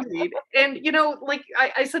 Indeed. And you know, like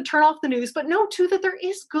I said, turn off the news, but know too that there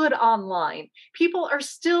is good online. People are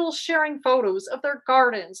still sharing photos of their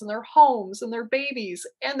gardens and their homes and their babies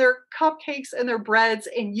and their cupcakes and their breads,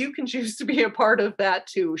 and you can choose to be a part of that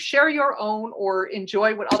too. Share your own or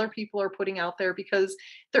enjoy what other people are putting out there, because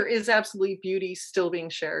there is absolutely beauty still being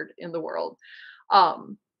shared in the world.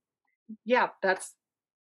 Um, yeah, that's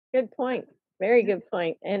Good point. Very good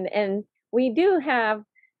point. And we do have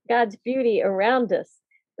God's beauty around us.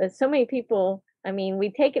 But so many people, I mean,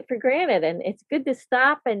 we take it for granted, and it's good to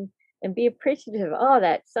stop and be appreciative. Oh,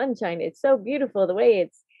 that sunshine, it's so beautiful the way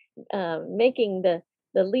it's making the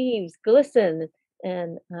leaves glisten,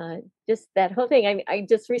 and just that whole thing. I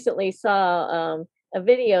just recently saw a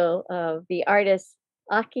video of the artist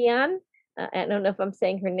Akian. I don't know if I'm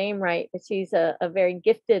saying her name right, but she's a very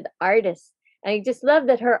gifted artist. I just love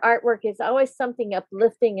that her artwork is always something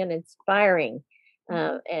uplifting and inspiring,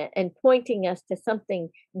 and pointing us to something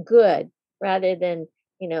good rather than,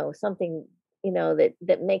 something,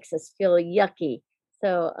 that makes us feel yucky.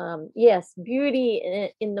 So, yes,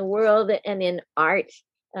 beauty in the world and in art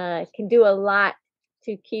can do a lot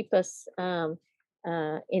to keep us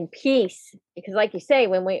in peace. Because, like you say,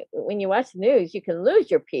 when you watch the news, you can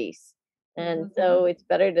lose your peace, and mhm. so it's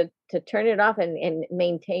better to turn it off and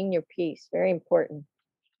maintain your peace. Very important.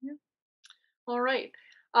 Yeah. All right.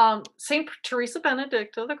 Saint Teresa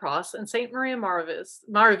Benedicta of the Cross and Saint Maria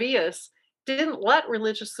Maravillas didn't let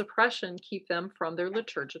religious suppression keep them from their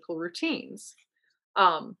liturgical routines.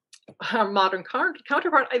 Um, our modern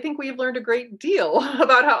counterpart, I think we've learned a great deal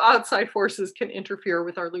about how outside forces can interfere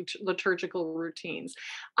with our liturgical routines.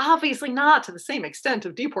 Obviously, not to the same extent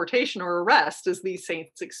of deportation or arrest as these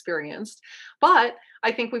saints experienced, but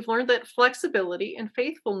I think we've learned that flexibility and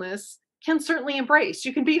faithfulness can certainly embrace.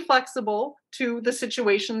 You can be flexible to the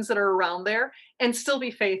situations that are around there and still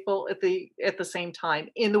be faithful at the same time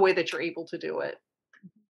in the way that you're able to do it.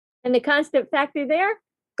 And the constant factor there,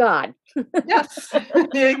 God. Yes,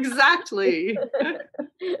 exactly.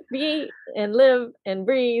 Be and live and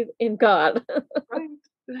breathe in God. Right.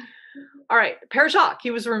 All right. Pere Jacques,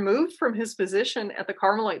 he was removed from his position at the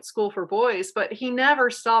Carmelite School for Boys, but he never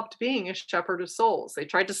stopped being a shepherd of souls. They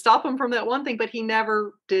tried to stop him from that one thing, but he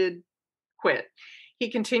never did quit. He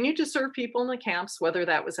continued to serve people in the camps, whether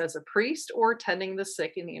that was as a priest or tending the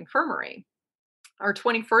sick in the infirmary. Our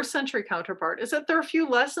 21st century counterpart is that there are a few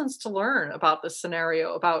lessons to learn about this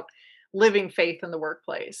scenario, about living faith in the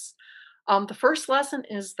workplace. The first lesson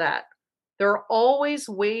is that there are always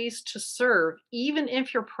ways to serve, even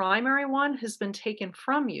if your primary one has been taken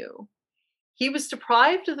from you. He was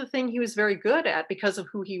deprived of the thing he was very good at because of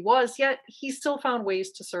who he was, yet he still found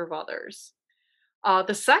ways to serve others.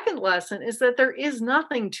 The second lesson is that there is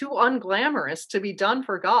nothing too unglamorous to be done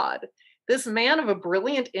for God. This man of a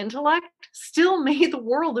brilliant intellect still made the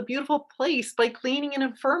world a beautiful place by cleaning an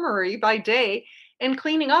infirmary by day and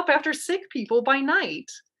cleaning up after sick people by night.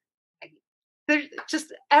 There's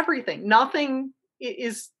just everything.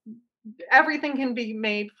 Is everything can be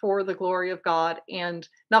made for the glory of God, and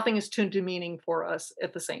nothing is too demeaning for us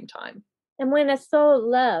at the same time. And when a soul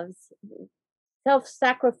loves,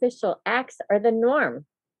 self-sacrificial acts are the norm.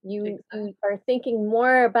 You Exactly. are thinking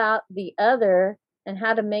more about the other and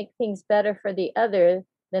how to make things better for the other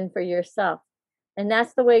than for yourself. And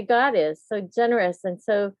that's the way God is, so generous, and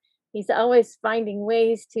so he's always finding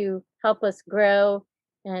ways to help us grow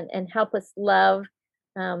and help us love,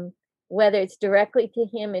 um, whether it's directly to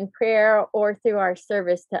him in prayer or through our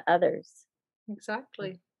service to others.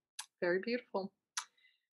 Exactly. Very beautiful.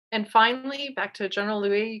 And finally, back to General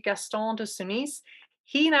Louis-Gaston de Sonis,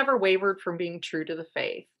 he never wavered from being true to the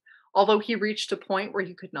faith. Although he reached a point where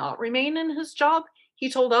he could not remain in his job, he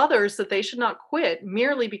told others that they should not quit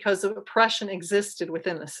merely because of oppression existed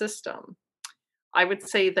within the system. I would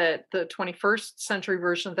say that the 21st century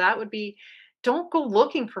version of that would be, don't go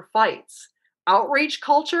looking for fights. Outrage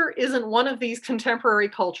culture isn't one of these contemporary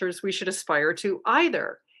cultures we should aspire to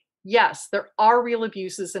either. Yes, there are real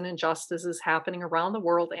abuses and injustices happening around the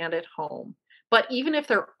world and at home. But even if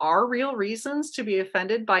there are real reasons to be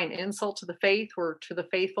offended by an insult to the faith or to the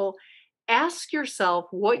faithful, ask yourself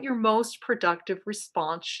what your most productive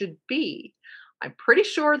response should be. I'm pretty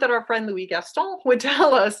sure that our friend Louis-Gaston would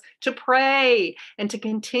tell us to pray and to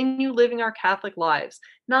continue living our Catholic lives,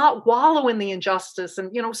 not wallow in the injustice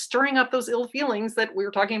and, stirring up those ill feelings that we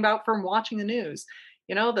were talking about from watching the news.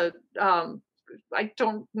 The I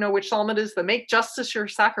don't know which psalm it is, the make justice your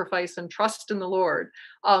sacrifice and trust in the Lord,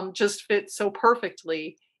 just fits so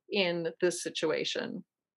perfectly in this situation.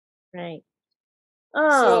 Right. Oh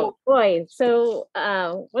So, boy. So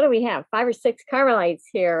what do we have? 5 or 6 Carmelites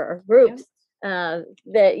here, or yeah. groups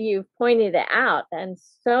that you pointed out, and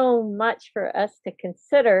so much for us to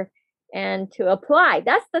consider and to apply.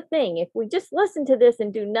 That's the thing. If we just listen to this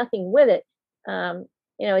and do nothing with it, um,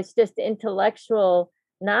 it's just intellectual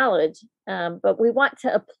knowledge. But we want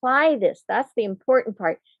to apply this. That's the important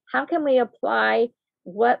part. How can we apply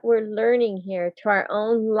what we're learning here to our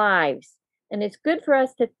own lives? And it's good for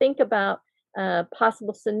us to think about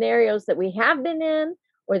possible scenarios that we have been in,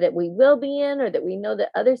 or that we will be in, or that we know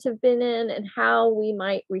that others have been in, and how we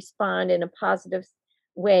might respond in a positive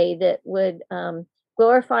way that would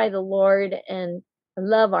glorify the Lord and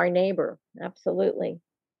love our neighbor. Absolutely.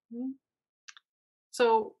 Mhm.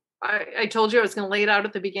 So I told you I was going to lay it out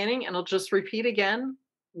at the beginning, and I'll just repeat again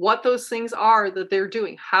what those things are that they're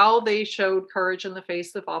doing, how they showed courage in the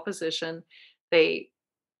face of opposition. They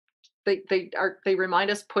they remind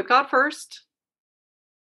us, put God first,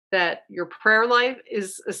 that your prayer life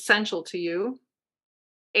is essential to you,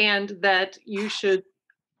 and that you should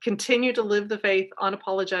continue to live the faith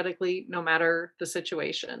unapologetically no matter the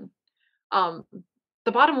situation. Um,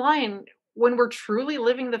 the bottom line, when we're truly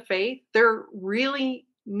living the faith, there really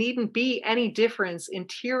needn't be any difference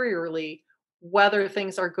interiorly, whether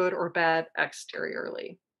things are good or bad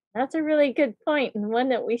exteriorly. That's a really good point, and one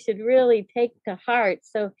that we should really take to heart.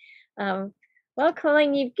 So, um, well,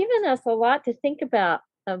 Colleen, you've given us a lot to think about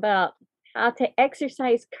how to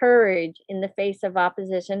exercise courage in the face of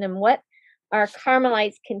opposition, and what our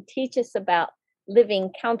Carmelites can teach us about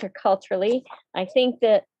living counterculturally. I think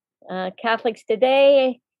that Catholics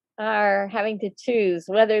today are having to choose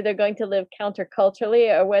whether they're going to live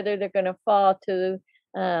counterculturally, or whether they're going to fall to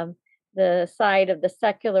um, the side of the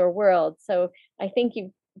secular world. So I think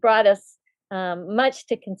you brought us much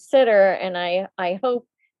to consider, and I hope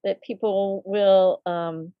that people will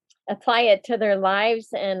apply it to their lives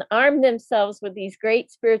and arm themselves with these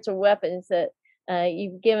great spiritual weapons that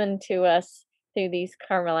you've given to us through these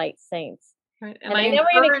Carmelite saints. Right. And And I I know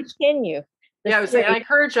we're going to encourage, continue the yeah, I would say I series.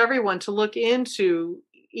 encourage everyone to look into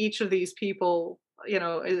each of these people,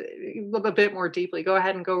 a bit more deeply. Go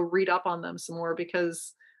ahead and go read up on them some more,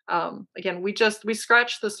 because again, we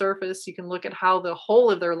scratched the surface. You can look at how the whole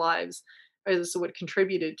of their lives is what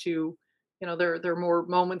contributed to, their more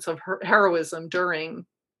moments of heroism during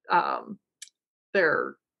um,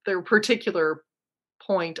 their particular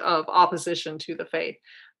point of opposition to the faith.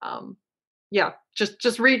 Um, yeah,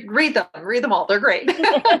 just read them all. They're great.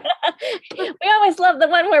 We always love the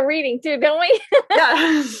one we're reading too, don't we?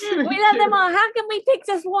 Yeah, We me love them too. all. How can we pick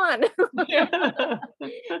just one? Yeah.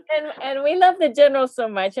 And we love the general so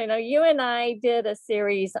much. I know you and I did a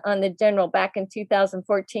series on the general back in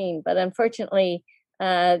 2014, but unfortunately,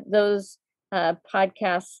 those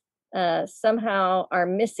podcasts somehow are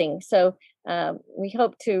missing. So we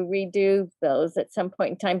hope to redo those at some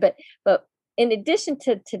point in time. But in addition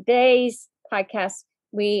to today's podcast,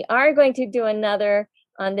 we are going to do another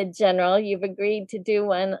on the general. You've agreed to do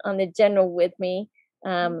one on the general with me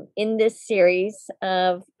in this series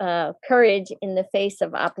of courage in the face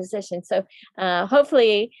of opposition. So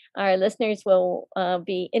hopefully our listeners will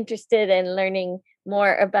be interested in learning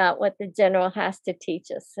more about what the general has to teach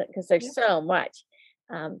us, because there's Yeah. so much.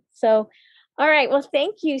 So, all right. Well,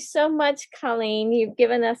 thank you so much, Colleen. You've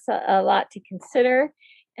given us a lot to consider.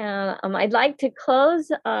 I'd like to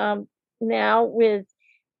close now with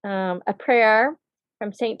a prayer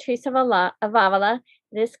from Saint Teresa of Avila.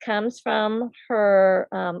 This comes from her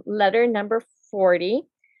letter number 40,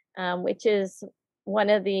 which is one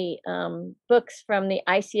of the books from the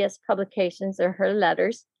ICS publications, or her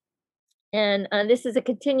letters. And this is a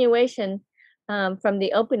continuation from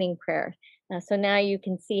the opening prayer. So now you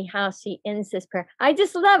can see how she ends this prayer. I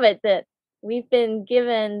just love it that we've been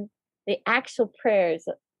given the actual prayers.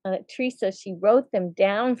 Teresa, she wrote them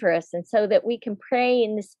down for us, and so that we can pray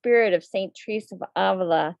in the spirit of Saint Teresa of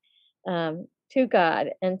Avila to God.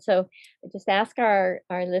 And so I just ask our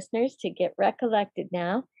listeners to get recollected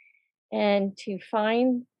now, and to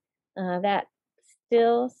find that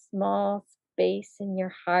still small space in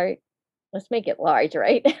your heart. Let's make it large,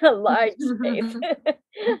 right? A large space.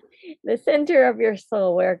 The center of your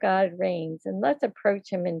soul where God reigns. And let's approach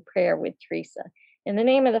him in prayer with Teresa. In the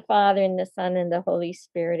name of the Father, and the Son, and the Holy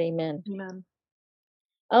Spirit, amen. Amen.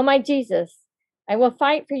 Oh, my Jesus, I will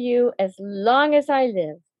fight for you as long as I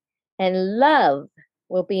live, and love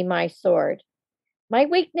will be my sword. My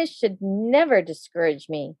weakness should never discourage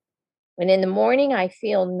me. When in the morning I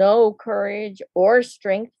feel no courage or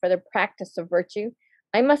strength for the practice of virtue,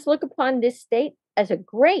 I must look upon this state as a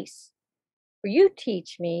grace. For you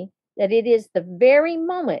teach me that it is the very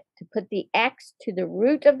moment to put the axe to the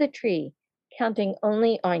root of the tree, counting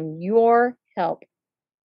only on your help.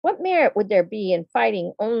 What merit would there be in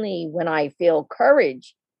fighting only when I feel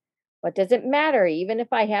courage? What does it matter, even if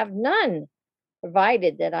I have none,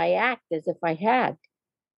 provided that I act as if I had?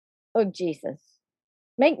 Oh, Jesus,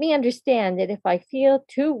 make me understand that if I feel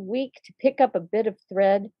too weak to pick up a bit of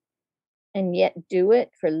thread and yet do it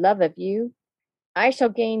for love of you, I shall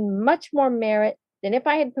gain much more merit than if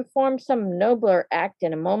I had performed some nobler act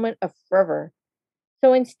in a moment of fervor.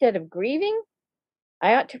 So instead of grieving,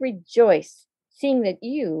 I ought to rejoice, seeing that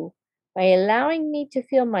you, by allowing me to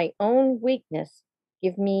feel my own weakness,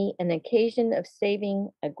 give me an occasion of saving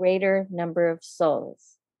a greater number of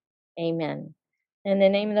souls. Amen. In the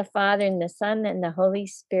name of the Father, and the Son, and the Holy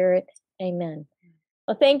Spirit. Amen.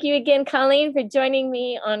 Well, thank you again, Colleen, for joining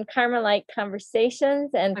me on Carmelite Conversations,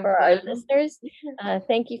 and for our listeners,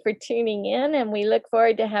 thank you for tuning in, and we look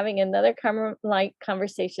forward to having another Carmelite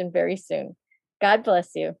conversation very soon. God bless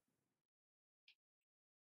you.